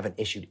it, and they haven't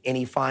issued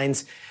any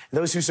fines.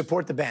 Those who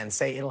support the ban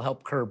say it'll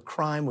help curb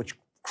crime, which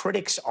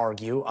critics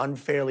argue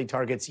unfairly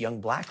targets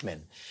young black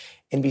men.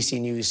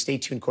 NBC News Stay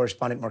Tuned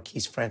correspondent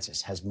Marquise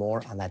Francis has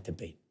more on that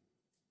debate.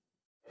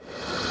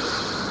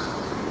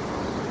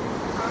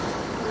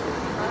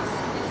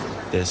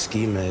 That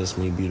ski mask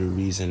may be the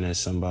reason that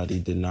somebody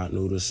did not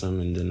notice them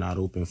and did not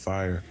open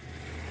fire.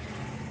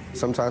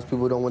 Sometimes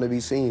people don't want to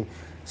be seen.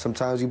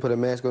 Sometimes you put a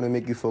mask on to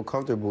make you feel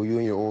comfortable. You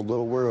in your own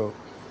little world.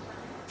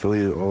 Philly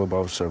is all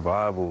about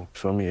survival.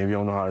 So, I mean, if you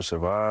don't know how to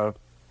survive,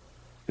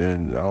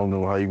 then I don't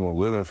know how you're going to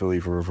live in Philly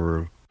for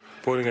real.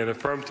 Voting an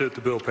affirmative,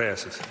 the bill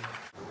passes.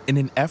 In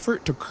an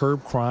effort to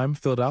curb crime,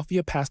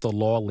 Philadelphia passed a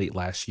law late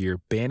last year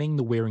banning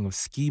the wearing of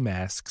ski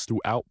masks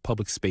throughout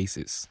public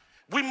spaces.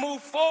 We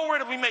move forward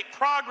and we make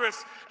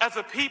progress as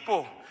a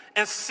people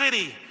and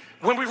city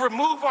when we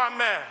remove our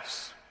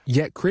masks.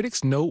 Yet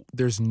critics note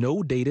there's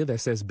no data that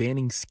says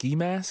banning ski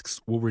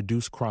masks will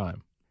reduce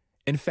crime.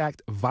 In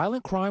fact,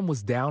 violent crime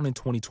was down in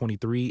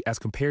 2023 as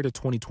compared to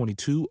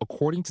 2022,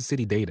 according to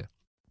city data.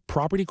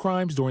 Property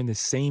crimes during the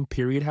same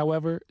period,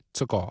 however,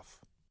 took off.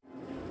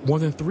 More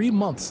than 3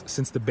 months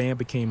since the ban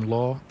became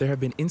law, there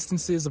have been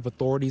instances of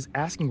authorities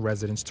asking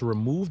residents to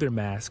remove their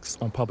masks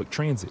on public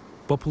transit,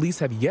 but police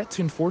have yet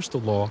to enforce the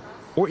law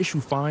or issue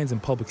fines in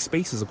public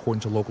spaces,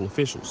 according to local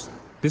officials.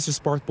 This has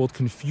sparked both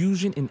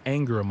confusion and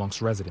anger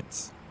amongst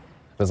residents.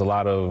 There's a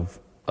lot of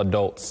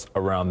adults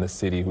around the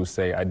city who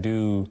say, I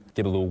do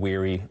get a little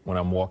weary when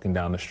I'm walking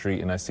down the street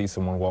and I see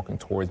someone walking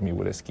towards me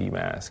with a ski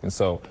mask. And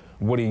so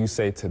what do you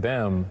say to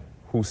them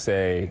who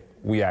say,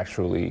 we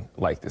actually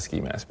like the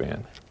ski mask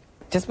ban?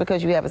 Just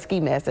because you have a ski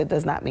mask, that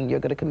does not mean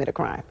you're going to commit a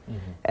crime.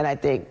 And I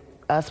think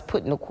us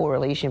putting a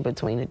correlation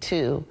between the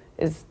two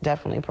is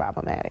definitely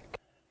problematic.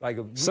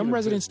 Some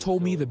residents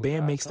told me the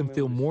ban makes them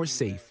feel more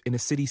safe in a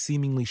city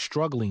seemingly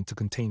struggling to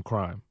contain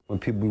crime. When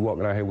people be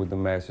walking out here with the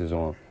masks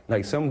on,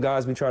 like some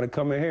guys be trying to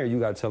come in here, you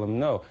got to tell them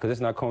no, because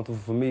it's not comfortable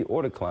for me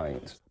or the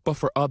clients. But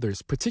for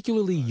others,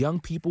 particularly young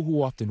people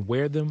who often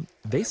wear them,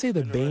 they say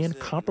the ban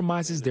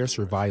compromises their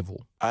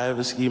survival. I have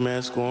a ski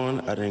mask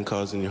on. I didn't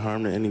cause any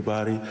harm to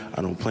anybody.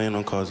 I don't plan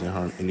on causing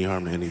any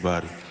harm to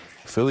anybody.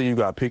 Philly, you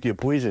got to pick your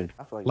poison.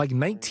 Like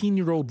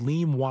 19-year-old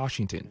Liam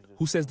Washington,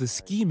 who says the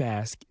ski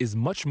mask is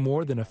much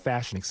more than a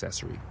fashion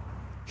accessory.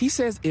 He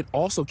says it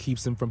also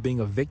keeps him from being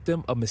a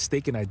victim of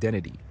mistaken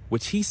identity,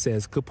 which he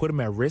says could put him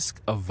at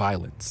risk of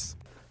violence.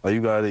 Like,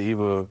 you got to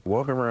either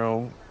walk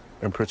around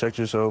and protect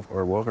yourself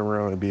or walk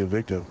around and be a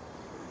victim.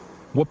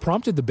 What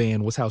prompted the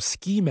ban was how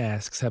ski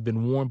masks have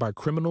been worn by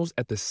criminals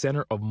at the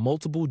center of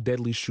multiple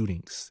deadly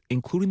shootings,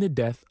 including the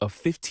death of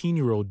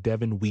 15-year-old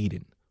Devin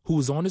Whedon, who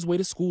was on his way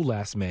to school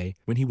last May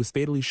when he was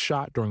fatally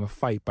shot during a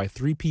fight by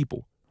 3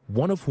 people,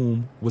 one of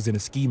whom was in a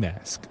ski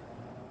mask.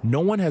 No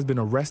one has been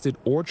arrested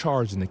or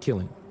charged in the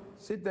killing.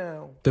 Sit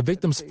down. The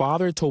victim's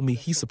father told me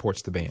he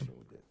supports the ban.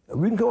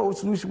 We can come up with a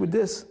solution with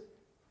this.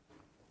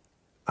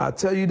 I'll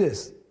tell you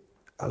this,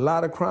 a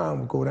lot of crime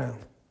will go down.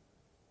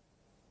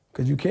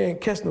 Because you can't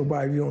catch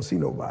nobody if you don't see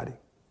nobody.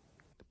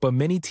 But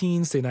many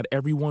teens say not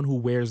everyone who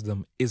wears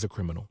them is a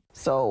criminal.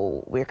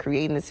 So we're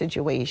creating a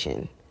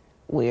situation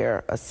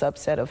where a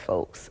subset of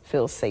folks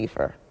feel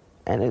safer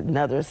and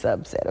another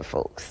subset of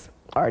folks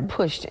are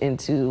pushed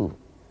into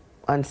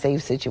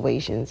unsafe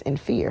situations in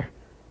fear.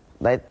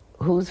 Like,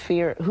 whose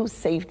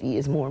safety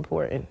is more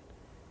important?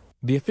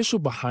 The official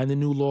behind the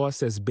new law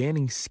says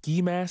banning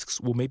ski masks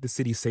will make the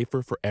city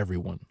safer for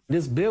everyone.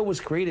 This bill was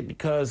created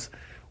because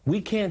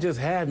we can't just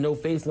have no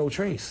face, no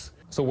trace.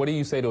 So what do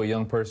you say to a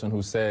young person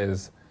who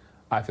says,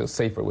 I feel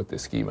safer with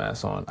this ski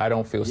mask on. I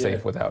don't feel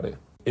safe without it.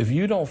 If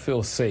you don't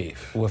feel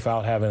safe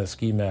without having a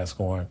ski mask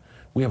on,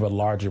 we have a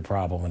larger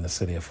problem in the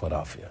city of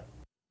Philadelphia.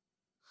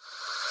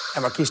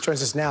 And Marquise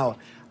joins us now.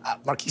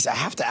 Marquise, I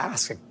have to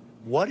ask,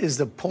 what is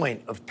the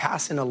point of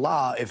passing a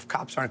law if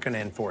cops aren't going to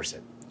enforce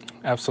it?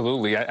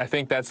 Absolutely. I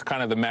think that's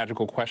kind of the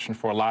magical question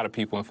for a lot of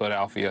people in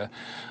Philadelphia.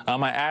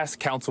 I asked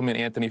Councilman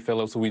Anthony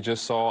Phillips, who we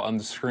just saw on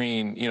the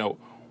screen,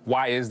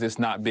 why is this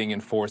not being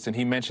enforced? And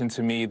he mentioned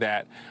to me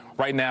that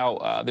right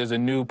now there's a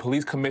new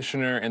police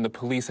commissioner, and the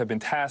police have been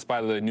tasked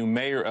by the new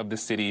mayor of the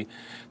city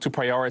to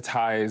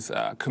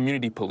prioritize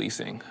community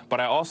policing. But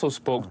I also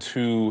spoke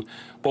to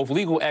both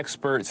legal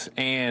experts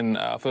and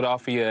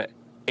Philadelphia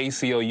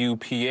ACLU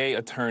PA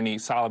attorney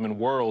Solomon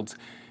Worlds,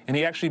 and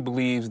he actually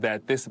believes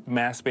that this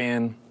mask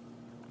ban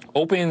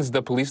opens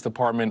the police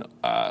department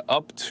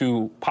up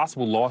to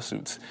possible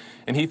lawsuits.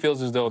 And he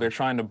feels as though they're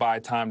trying to buy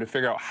time to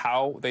figure out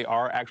how they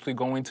are actually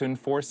going to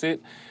enforce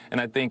it.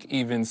 And I think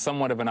even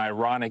somewhat of an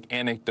ironic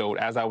anecdote,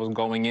 as I was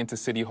going into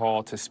City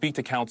Hall to speak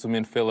to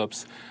Councilman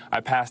Phillips,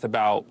 I passed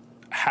about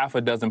half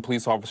a dozen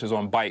police officers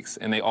on bikes,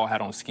 and they all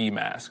had on ski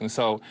masks. And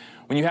so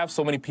when you have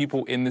so many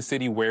people in the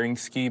city wearing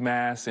ski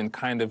masks and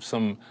kind of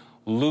some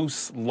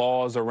loose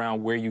laws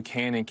around where you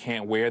can and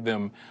can't wear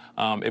them,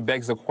 it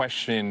begs the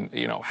question,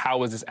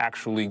 how is this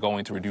actually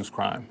going to reduce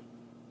crime?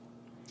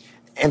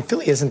 And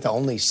Philly isn't the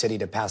only city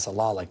to pass a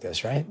law like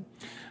this, right?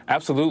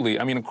 Absolutely.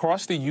 I mean,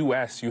 across the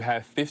U.S., you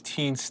have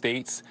 15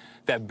 states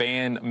that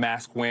ban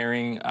mask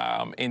wearing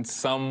in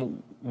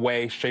some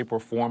way, shape, or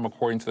form,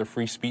 according to the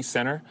Free Speech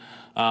Center.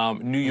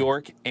 New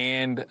York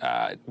and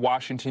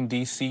Washington,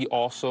 D.C.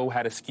 also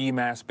had a ski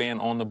mask ban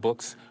on the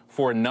books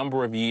for a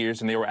number of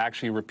years, and they were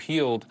actually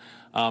repealed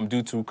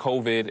due to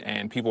COVID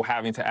and people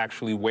having to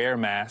actually wear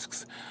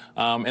masks.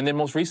 And then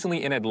most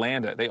recently in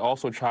Atlanta, they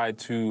also tried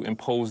to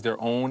impose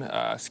their own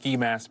ski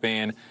mask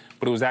ban,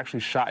 but it was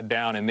actually shot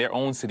down in their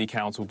own city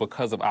council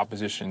because of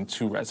opposition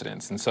to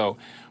residents. And so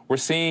we're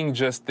seeing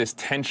just this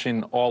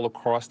tension all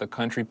across the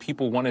country.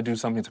 People want to do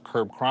something to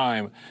curb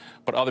crime,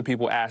 but other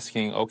people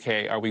asking,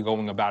 okay, are we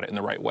going about it in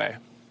the right way?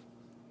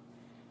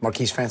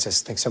 Marquise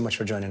Francis, thanks so much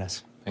for joining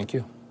us. Thank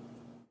you.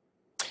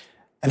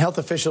 And health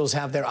officials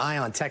have their eye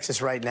on Texas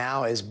right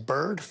now as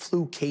bird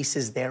flu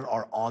cases there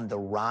are on the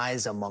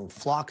rise among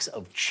flocks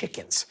of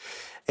chickens.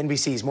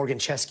 NBC's Morgan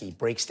Chesky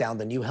breaks down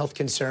the new health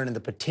concern and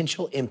the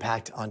potential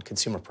impact on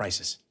consumer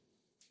prices.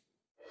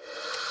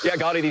 Yeah,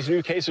 Gadi, these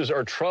new cases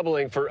are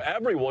troubling for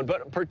everyone,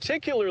 but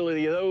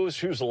particularly those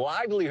whose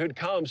livelihood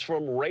comes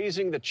from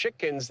raising the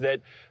chickens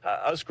that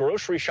us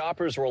grocery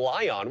shoppers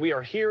rely on. We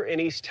are here in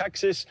East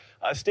Texas,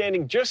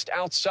 standing just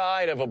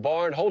outside of a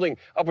barn holding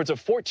upwards of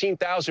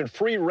 14,000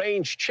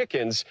 free-range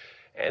chickens.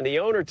 And the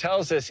owner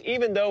tells us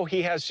even though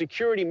he has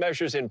security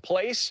measures in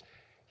place,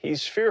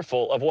 he's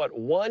fearful of what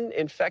one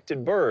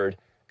infected bird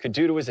could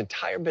do to his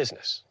entire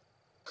business.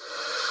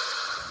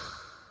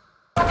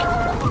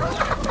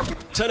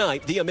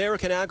 Tonight, the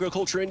American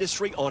agriculture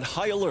industry on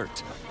high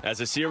alert as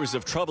a series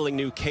of troubling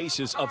new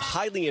cases of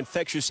highly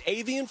infectious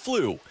avian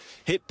flu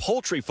hit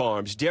poultry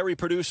farms, dairy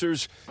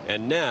producers,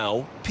 and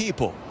now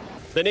people.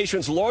 The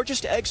nation's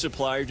largest egg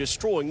supplier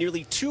destroying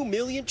nearly 2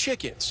 million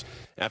chickens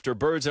after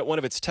birds at one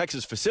of its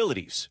Texas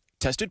facilities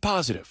tested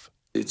positive.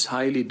 It's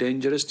highly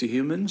dangerous to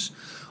humans,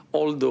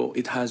 although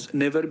it has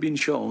never been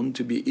shown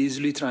to be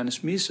easily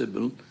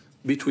transmissible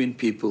between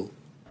people.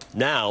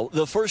 Now,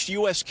 the first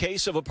U.S.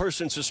 case of a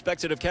person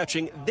suspected of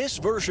catching this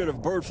version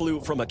of bird flu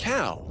from a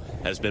cow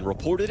has been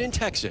reported in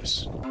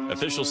Texas.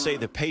 Officials say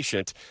the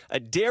patient,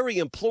 a dairy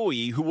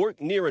employee who worked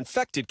near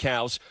infected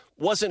cows,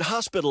 wasn't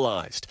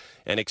hospitalized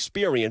and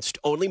experienced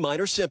only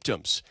minor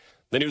symptoms.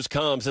 The news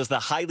comes as the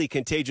highly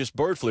contagious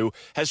bird flu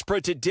has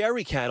spread to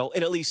dairy cattle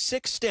in at least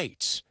 6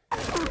 states.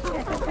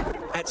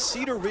 At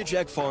Cedar Ridge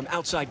Egg Farm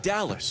outside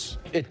Dallas,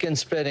 it can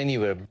spread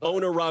anywhere.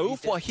 Owner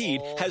Raouf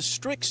Wahid has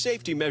strict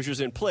safety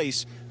measures in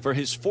place for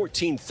his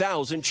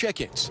 14,000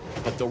 chickens,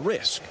 but the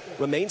risk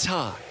remains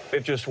high.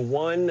 If just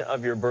one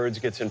of your birds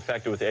gets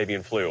infected with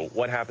avian flu,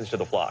 what happens to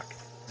the flock?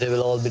 They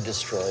will all be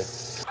destroyed.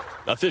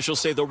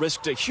 Officials say the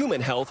risk to human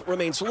health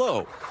remains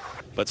low,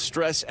 but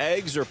stress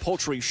eggs or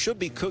poultry should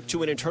be cooked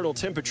to an internal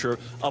temperature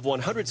of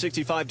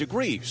 165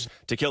 degrees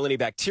to kill any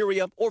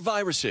bacteria or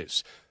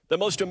viruses. The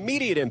most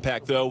immediate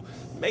impact, though,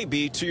 may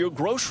be to your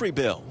grocery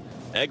bill.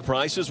 Egg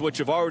prices, which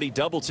have already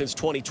doubled since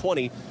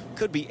 2020,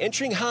 could be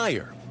inching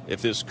higher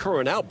if this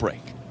current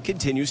outbreak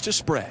continues to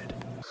spread.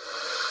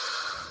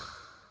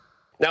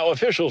 Now,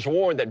 officials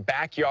warn that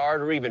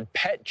backyard or even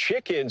pet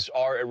chickens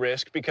are at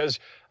risk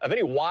because of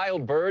any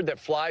wild bird that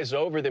flies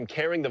over them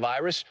carrying the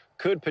virus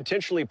could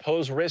potentially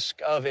pose risk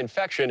of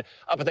infection.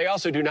 But they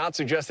also do not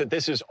suggest that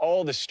this is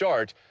all the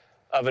start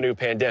of a new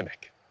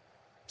pandemic.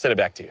 Send it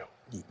back to you.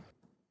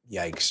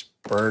 Yikes.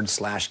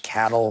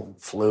 Bird/cattle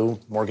flu.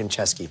 Morgan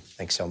Chesky,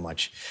 thanks so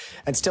much.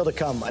 And still to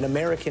come, an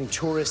American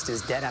tourist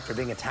is dead after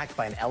being attacked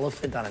by an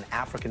elephant on an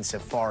African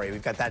safari.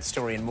 We've got that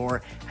story and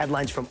more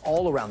headlines from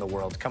all around the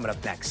world coming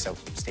up next, so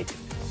stay tuned.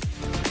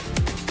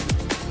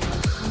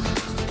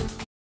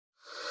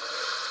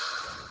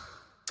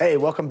 Hey,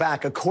 welcome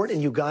back. A court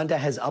in Uganda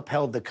has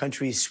upheld the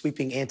country's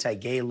sweeping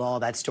anti-gay law.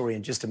 That story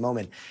in just a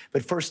moment.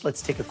 But first,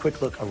 let's take a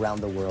quick look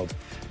around the world.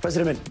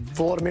 President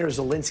Volodymyr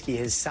Zelensky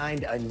has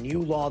signed a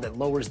new law that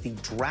lowers the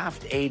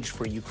draft age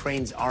for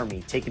Ukraine's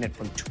army, taking it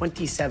from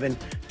 27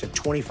 to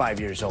 25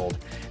 years old.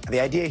 Now, the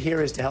idea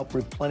here is to help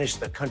replenish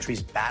the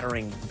country's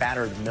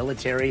battered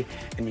military.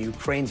 And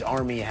Ukraine's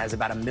army has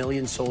about 1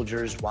 million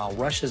soldiers, while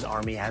Russia's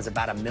army has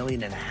about 1.5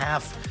 million.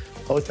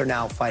 Both are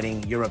now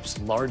fighting Europe's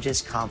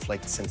largest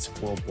conflict since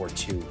World War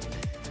II.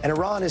 And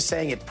Iran is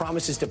saying it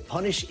promises to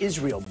punish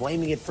Israel,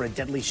 blaming it for a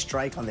deadly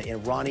strike on the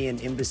Iranian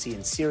embassy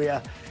in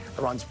Syria.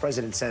 Iran's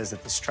president says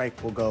that the strike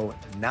will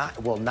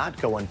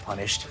not go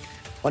unpunished.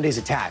 Monday's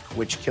attack,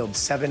 which killed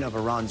 7 of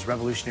Iran's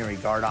Revolutionary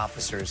Guard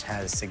officers,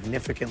 has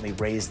significantly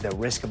raised the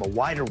risk of a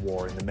wider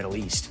war in the Middle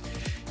East.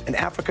 And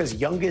Africa's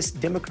youngest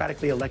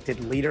democratically elected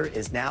leader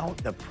is now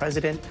the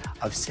president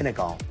of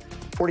Senegal.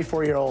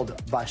 44-year-old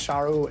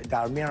Bassirou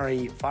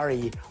Diomaye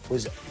Faye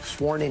was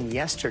sworn in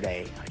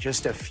yesterday.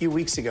 Just a few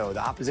weeks ago,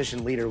 the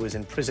opposition leader was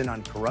in prison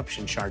on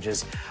corruption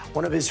charges.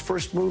 One of his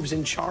first moves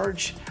in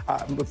charge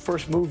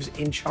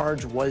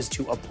was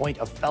to appoint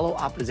a fellow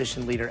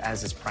opposition leader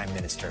as his prime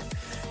minister.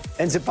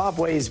 And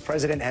Zimbabwe's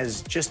president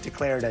has just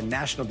declared a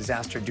national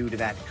disaster due to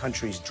that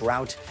country's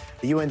drought.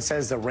 The UN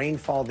says the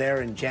rainfall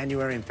there in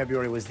January and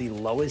February was the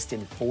lowest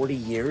in 40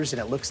 years,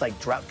 and it looks like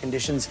drought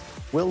conditions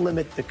will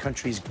limit the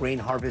country's grain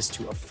harvest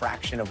to a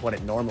fraction of what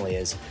it normally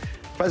is.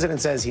 The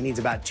president says he needs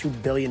about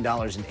 $2 billion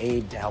in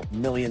aid to help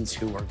millions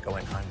who are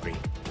going hungry.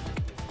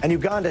 And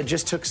Uganda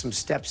just took some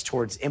steps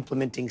towards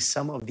implementing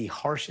some of the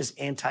harshest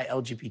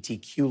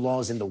anti-LGBTQ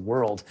laws in the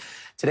world.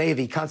 Today,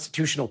 the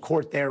Constitutional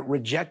Court there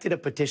rejected a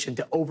petition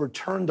to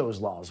overturn those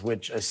laws,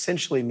 which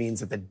essentially means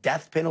that the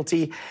death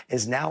penalty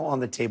is now on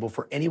the table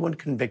for anyone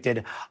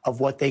convicted of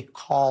what they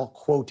call,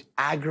 quote,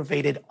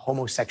 aggravated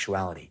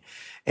homosexuality.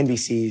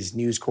 NBC's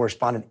news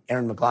correspondent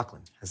Aaron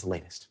McLaughlin has the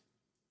latest.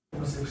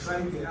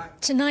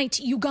 Tonight,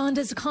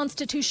 Uganda's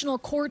Constitutional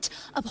Court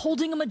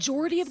upholding a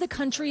majority of the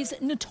country's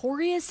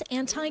notorious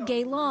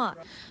anti-gay law,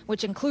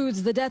 which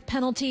includes the death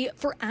penalty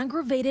for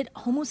aggravated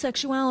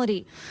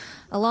homosexuality,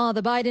 a law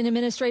the Biden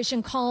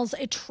administration calls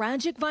a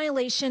tragic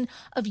violation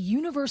of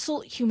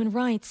universal human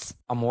rights.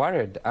 I'm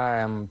worried. I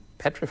am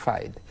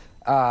petrified.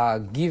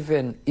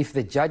 Given if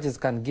the judges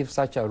can give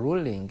such a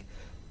ruling,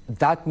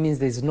 that means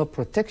there's no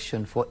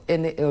protection for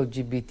any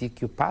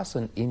LGBTQ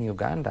person in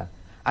Uganda.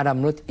 And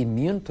I'm not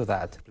immune to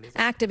that.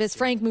 Activist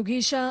Frank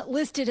Mugisha,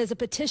 listed as a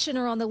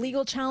petitioner on the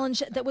legal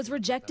challenge that was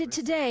rejected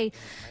today,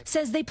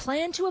 says they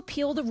plan to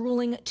appeal the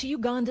ruling to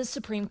Uganda's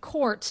Supreme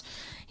Court.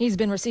 He's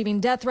been receiving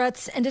death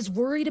threats and is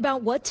worried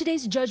about what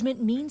today's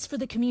judgment means for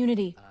the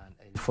community.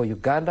 For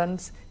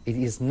Ugandans, it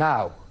is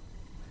now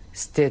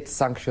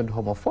state-sanctioned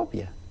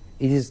homophobia.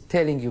 It is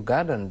telling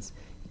Ugandans,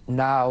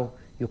 now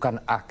you can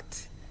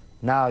act.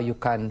 Now you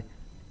can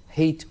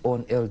hate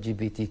on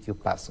LGBTQ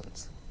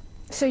persons.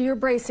 So you're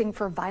bracing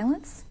for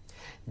violence?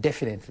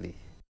 Definitely.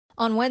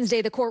 On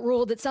Wednesday, the court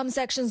ruled that some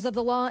sections of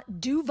the law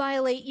do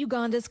violate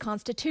Uganda's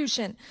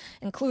constitution,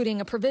 including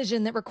a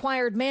provision that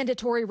required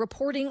mandatory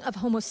reporting of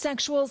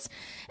homosexuals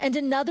and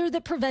another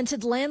that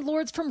prevented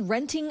landlords from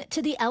renting to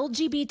the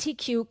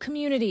LGBTQ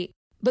community.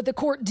 But the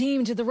court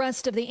deemed the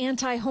rest of the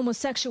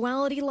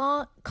anti-homosexuality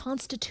law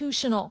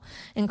constitutional,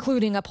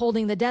 including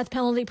upholding the death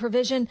penalty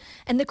provision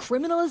and the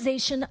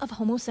criminalization of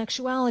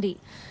homosexuality.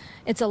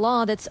 It's a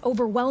law that's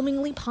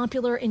overwhelmingly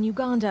popular in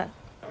Uganda.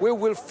 We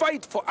will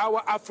fight for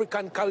our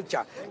African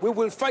culture. We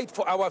will fight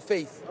for our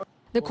faith.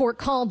 The court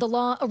called the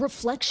law a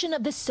reflection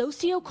of the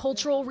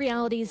socio-cultural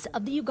realities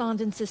of the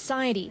Ugandan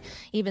society,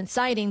 even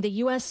citing the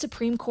U.S.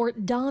 Supreme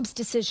Court Dobbs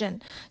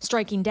decision,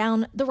 striking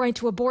down the right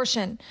to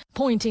abortion,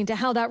 pointing to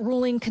how that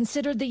ruling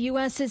considered the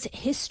U.S.'s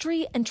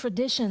history and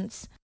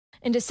traditions.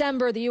 In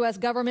December, the U.S.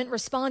 government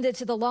responded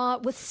to the law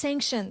with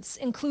sanctions,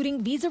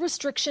 including visa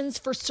restrictions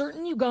for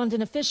certain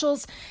Ugandan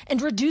officials and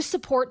reduced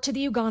support to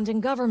the Ugandan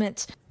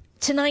government.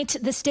 Tonight,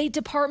 the State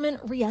Department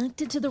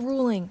reacted to the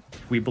ruling.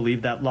 We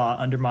believe that law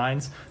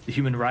undermines the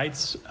human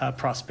rights,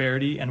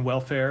 prosperity, and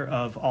welfare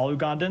of all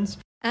Ugandans.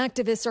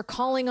 Activists are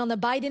calling on the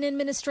Biden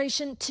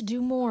administration to do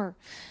more.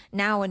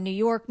 Now in New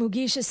York,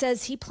 Mugisha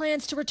says he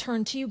plans to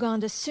return to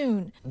Uganda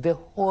soon. The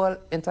whole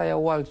entire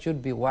world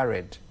should be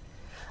worried.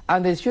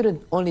 And they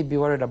shouldn't only be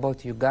worried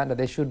about Uganda,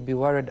 they should be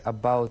worried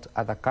about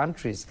other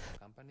countries.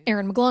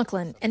 Aaron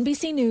McLaughlin,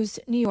 NBC News,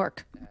 New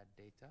York.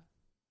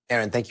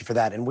 Aaron, thank you for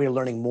that. And we're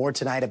learning more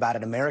tonight about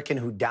an American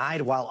who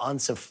died while on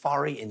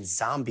safari in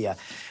Zambia.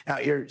 Now,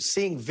 you're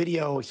seeing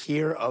video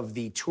here of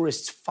the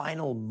tourist's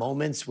final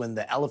moments when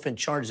the elephant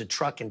charged a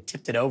truck and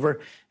tipped it over.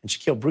 And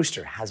Shaquille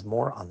Brewster has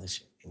more on this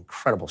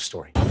incredible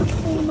story.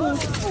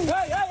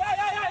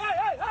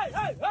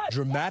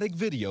 Dramatic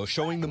video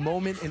showing the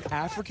moment an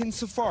African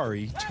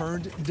safari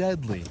turned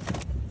deadly.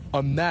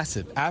 A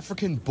massive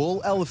African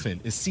bull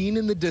elephant is seen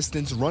in the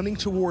distance running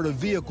toward a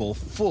vehicle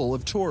full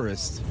of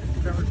tourists.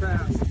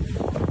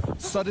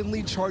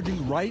 Suddenly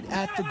charging right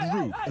at the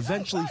group,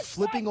 eventually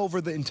flipping over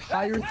the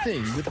entire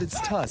thing with its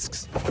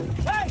tusks.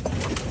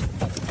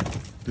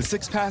 The The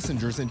 6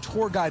 passengers and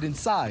tour guide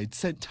inside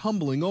sent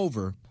tumbling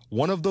over.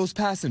 One of those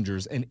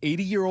passengers, an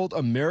 80-year-old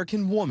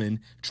American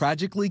woman,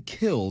 tragically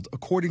killed,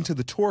 according to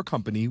the tour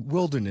company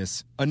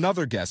Wilderness.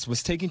 Another guest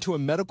was taken to a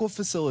medical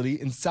facility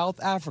in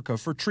South Africa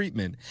for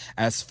treatment,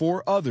 as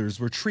 4 others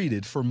were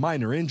treated for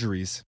minor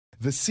injuries.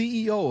 The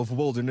CEO of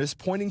Wilderness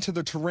pointing to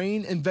the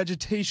terrain and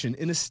vegetation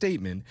in a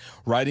statement,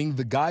 writing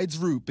the guide's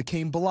route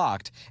became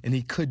blocked and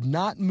he could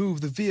not move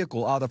the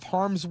vehicle out of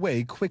harm's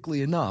way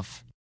quickly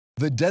enough.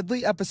 The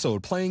deadly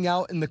episode playing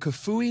out in the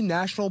Kafue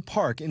National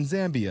Park in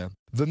Zambia.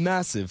 The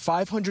massive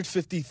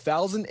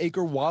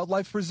 550,000-acre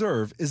wildlife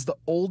reserve is the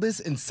oldest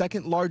and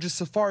second largest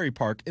safari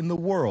park in the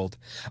world,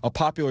 a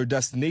popular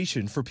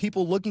destination for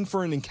people looking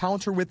for an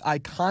encounter with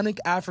iconic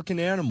African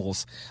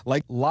animals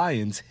like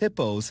lions,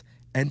 hippos,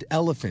 and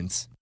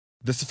elephants.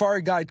 The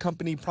safari guide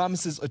company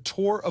promises a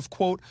tour of,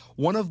 quote,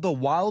 one of the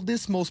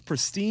wildest, most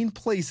pristine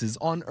places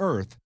on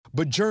Earth.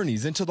 But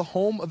journeys into the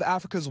home of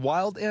Africa's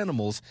wild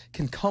animals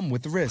can come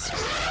with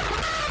risks.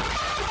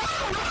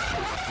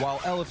 While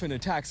elephant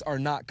attacks are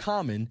not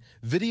common,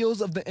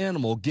 videos of the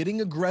animal getting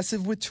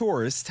aggressive with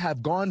tourists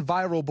have gone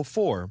viral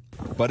before.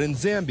 But in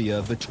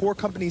Zambia, the tour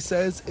company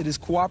says it is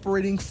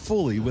cooperating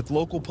fully with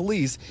local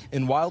police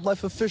and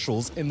wildlife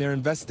officials in their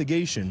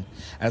investigation,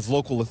 as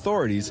local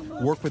authorities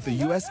work with the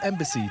U.S.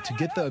 Embassy to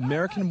get the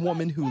American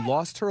woman who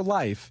lost her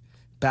life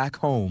back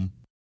home.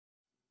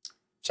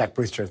 Jack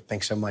Brewster,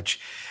 thanks so much.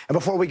 And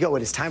before we go,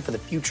 it is time for the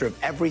future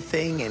of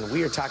everything. And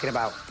we are talking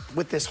about,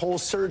 with this whole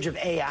surge of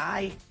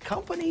AI,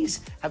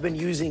 companies have been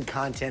using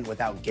content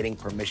without getting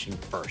permission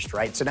first,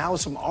 right? So now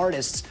some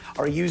artists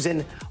are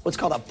using what's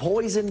called a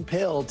poison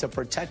pill to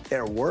protect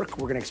their work.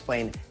 We're going to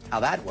explain how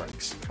that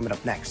works coming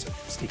up next. So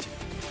stay tuned.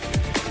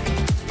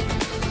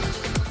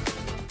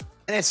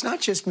 And it's not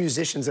just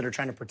musicians that are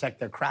trying to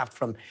protect their craft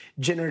from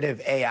generative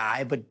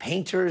AI, but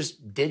painters,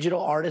 digital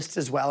artists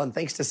as well. And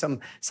thanks to some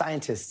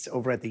scientists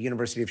over at the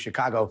University of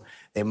Chicago,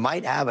 they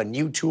might have a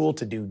new tool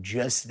to do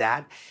just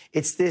that.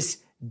 It's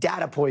this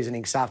data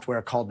poisoning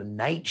software called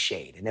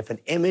Nightshade. And if an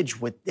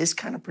image with this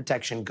kind of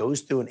protection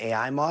goes through an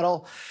AI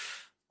model,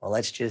 well,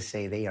 let's just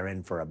say they are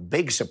in for a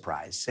big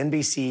surprise.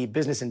 NBC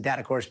business and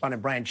data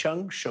correspondent Brian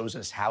Chung shows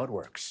us how it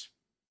works.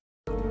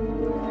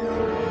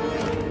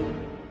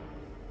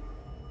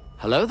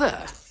 Hello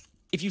there.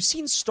 If you've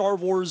seen Star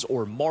Wars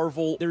or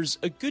Marvel, there's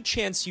a good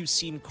chance you've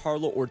seen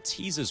Carla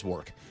Ortiz's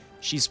work.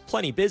 She's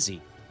plenty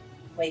busy.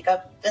 Wake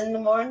up in the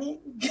morning,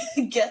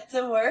 get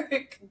to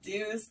work,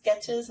 do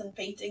sketches and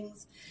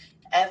paintings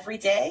every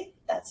day.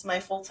 That's my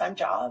full-time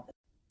job.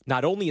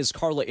 Not only is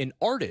Carla an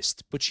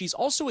artist, but she's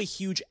also a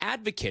huge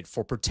advocate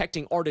for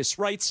protecting artists'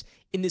 rights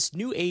in this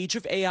new age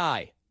of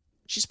AI.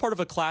 She's part of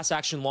a class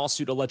action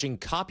lawsuit alleging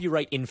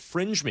copyright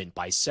infringement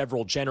by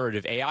several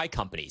generative AI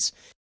companies.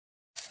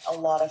 A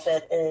lot of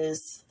it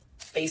is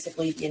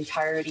basically the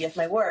entirety of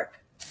my work,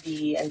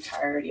 the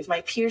entirety of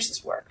my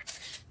peers' work,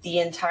 the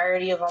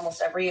entirety of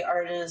almost every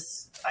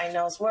artist I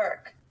know's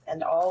work.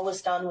 And all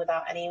was done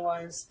without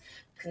anyone's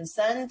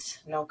consent,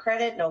 no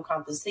credit, no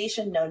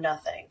compensation, no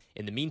nothing.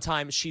 In the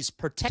meantime, she's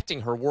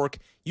protecting her work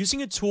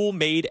using a tool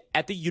made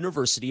at the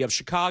University of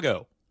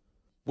Chicago,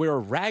 where a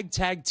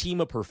ragtag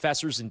team of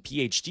professors and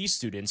PhD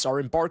students are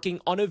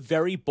embarking on a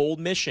very bold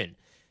mission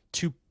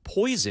to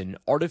poison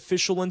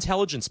artificial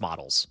intelligence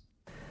models.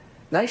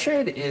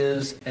 Nightshade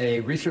is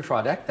a research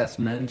project that's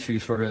meant to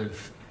sort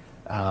of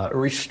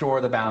restore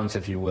the balance,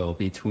 if you will,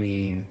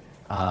 between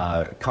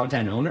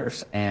content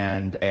owners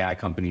and AI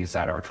companies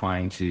that are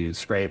trying to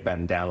scrape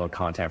and download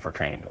content for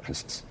training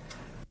purposes.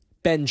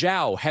 Ben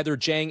Zhao, Heather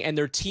Zhang, and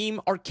their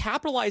team are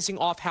capitalizing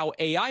off how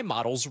AI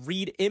models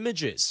read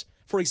images.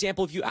 For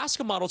example, if you ask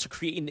a model to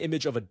create an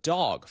image of a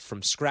dog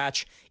from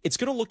scratch, it's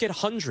going to look at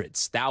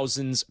hundreds,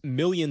 thousands,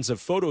 millions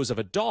of photos of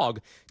a dog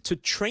to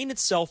train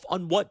itself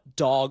on what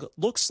dog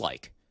looks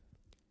like.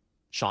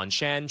 Sean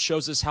Shan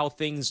shows us how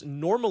things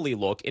normally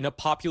look in a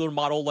popular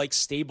model like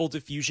Stable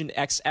Diffusion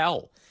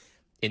XL.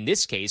 In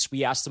this case,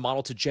 we asked the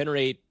model to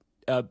generate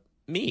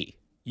me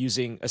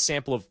using a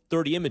sample of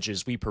 30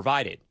 images we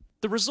provided.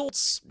 The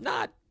results,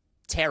 not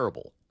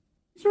terrible.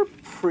 These are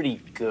pretty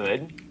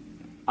good.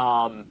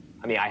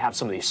 I mean, I have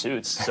some of these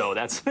suits, so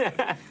that's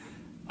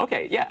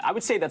okay. Yeah, I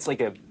would say that's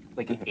like an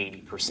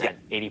 80%,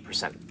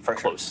 80% for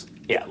close,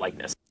 yeah,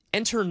 likeness.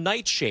 Enter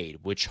Nightshade,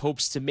 which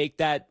hopes to make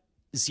that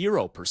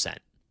 0%.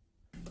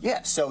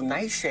 Yeah. So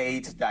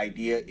Nightshade, the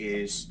idea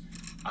is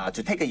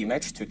to take an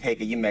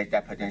image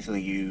that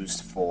potentially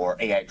used for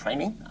AI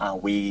training.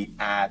 We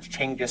add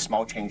changes,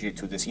 small changes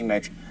to this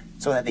image,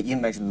 so that the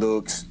image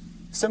looks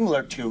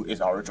similar to its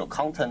original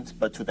content,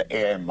 but to the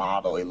AI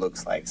model, it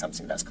looks like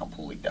something that's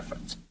completely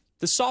different.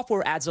 The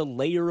software adds a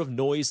layer of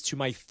noise to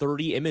my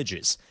 30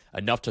 images,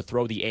 enough to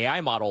throw the AI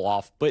model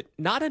off, but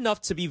not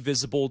enough to be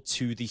visible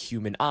to the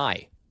human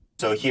eye.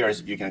 So here,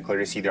 as you can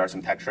clearly see, there are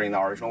some texture in the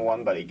original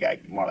one, but it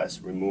got more or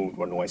less removed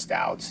or noised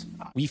out.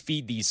 We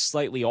feed these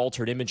slightly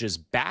altered images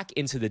back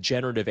into the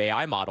generative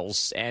AI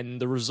models,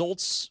 and the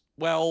results,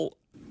 well...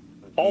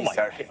 Oh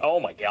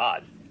my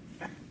God.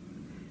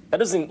 That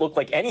doesn't look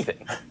like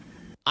anything.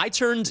 I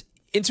turned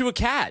into a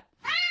cat.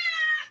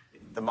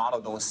 The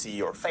model don't see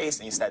your face,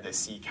 and instead they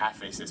see cat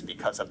faces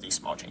because of these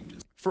small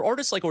changes. For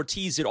artists like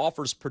Ortiz, it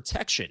offers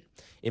protection.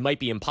 It might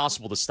be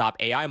impossible to stop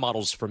AI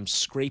models from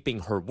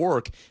scraping her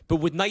work, but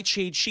with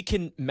Nightshade, she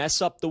can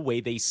mess up the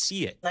way they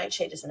see it.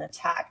 Nightshade is an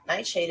attack.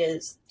 Nightshade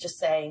is just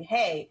saying,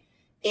 hey,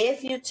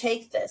 if you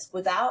take this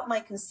without my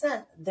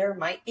consent, there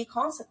might be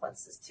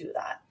consequences to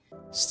that.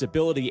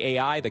 Stability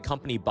AI, the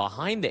company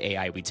behind the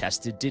AI we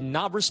tested, did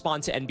not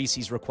respond to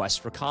NBC's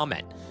request for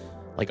comment.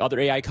 Like other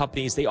AI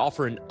companies, they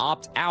offer an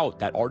opt-out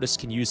that artists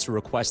can use to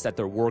request that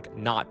their work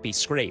not be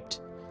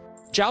scraped.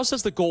 Zhao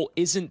says the goal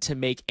isn't to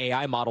make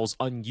AI models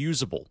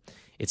unusable.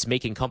 It's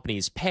making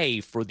companies pay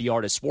for the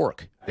artist's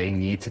work. They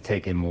need to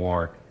take in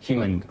more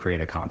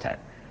human-created content.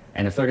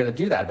 And if they're going to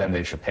do that, then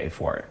they should pay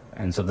for it.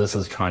 And so this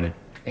is trying to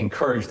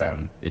encourage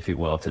them, if you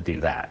will, to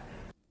do that.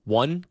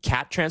 One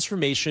cat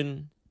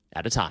transformation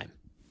at a time.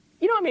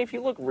 You know, I mean, if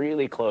you look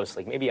really close,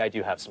 like maybe I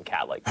do have some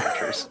cat-like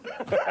features.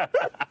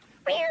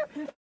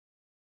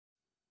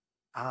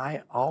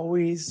 I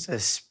always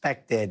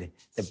suspected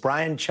that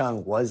Brian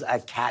Chung was a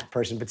cat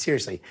person, but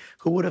seriously,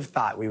 who would have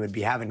thought we would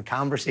be having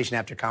conversation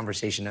after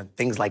conversation of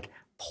things like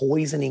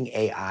poisoning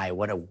AI?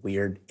 What a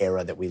weird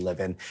era that we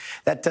live in.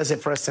 That does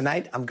it for us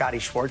tonight. I'm Gadi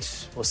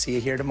Schwartz. We'll see you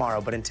here tomorrow,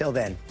 but until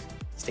then,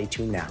 stay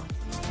tuned now.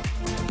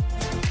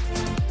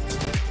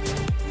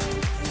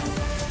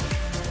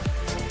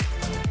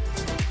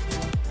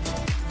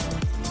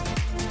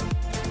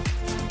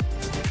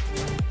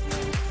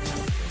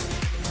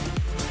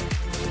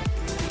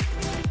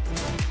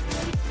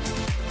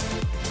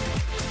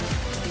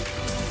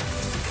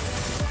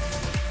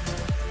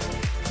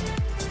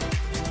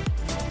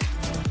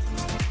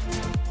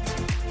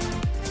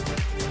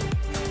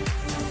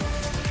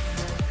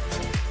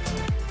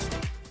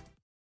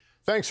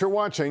 Thanks for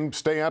watching.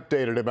 Stay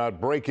updated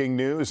about breaking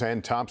news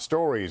and top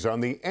stories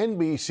on the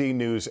NBC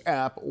News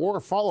app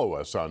or follow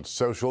us on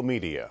social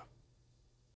media.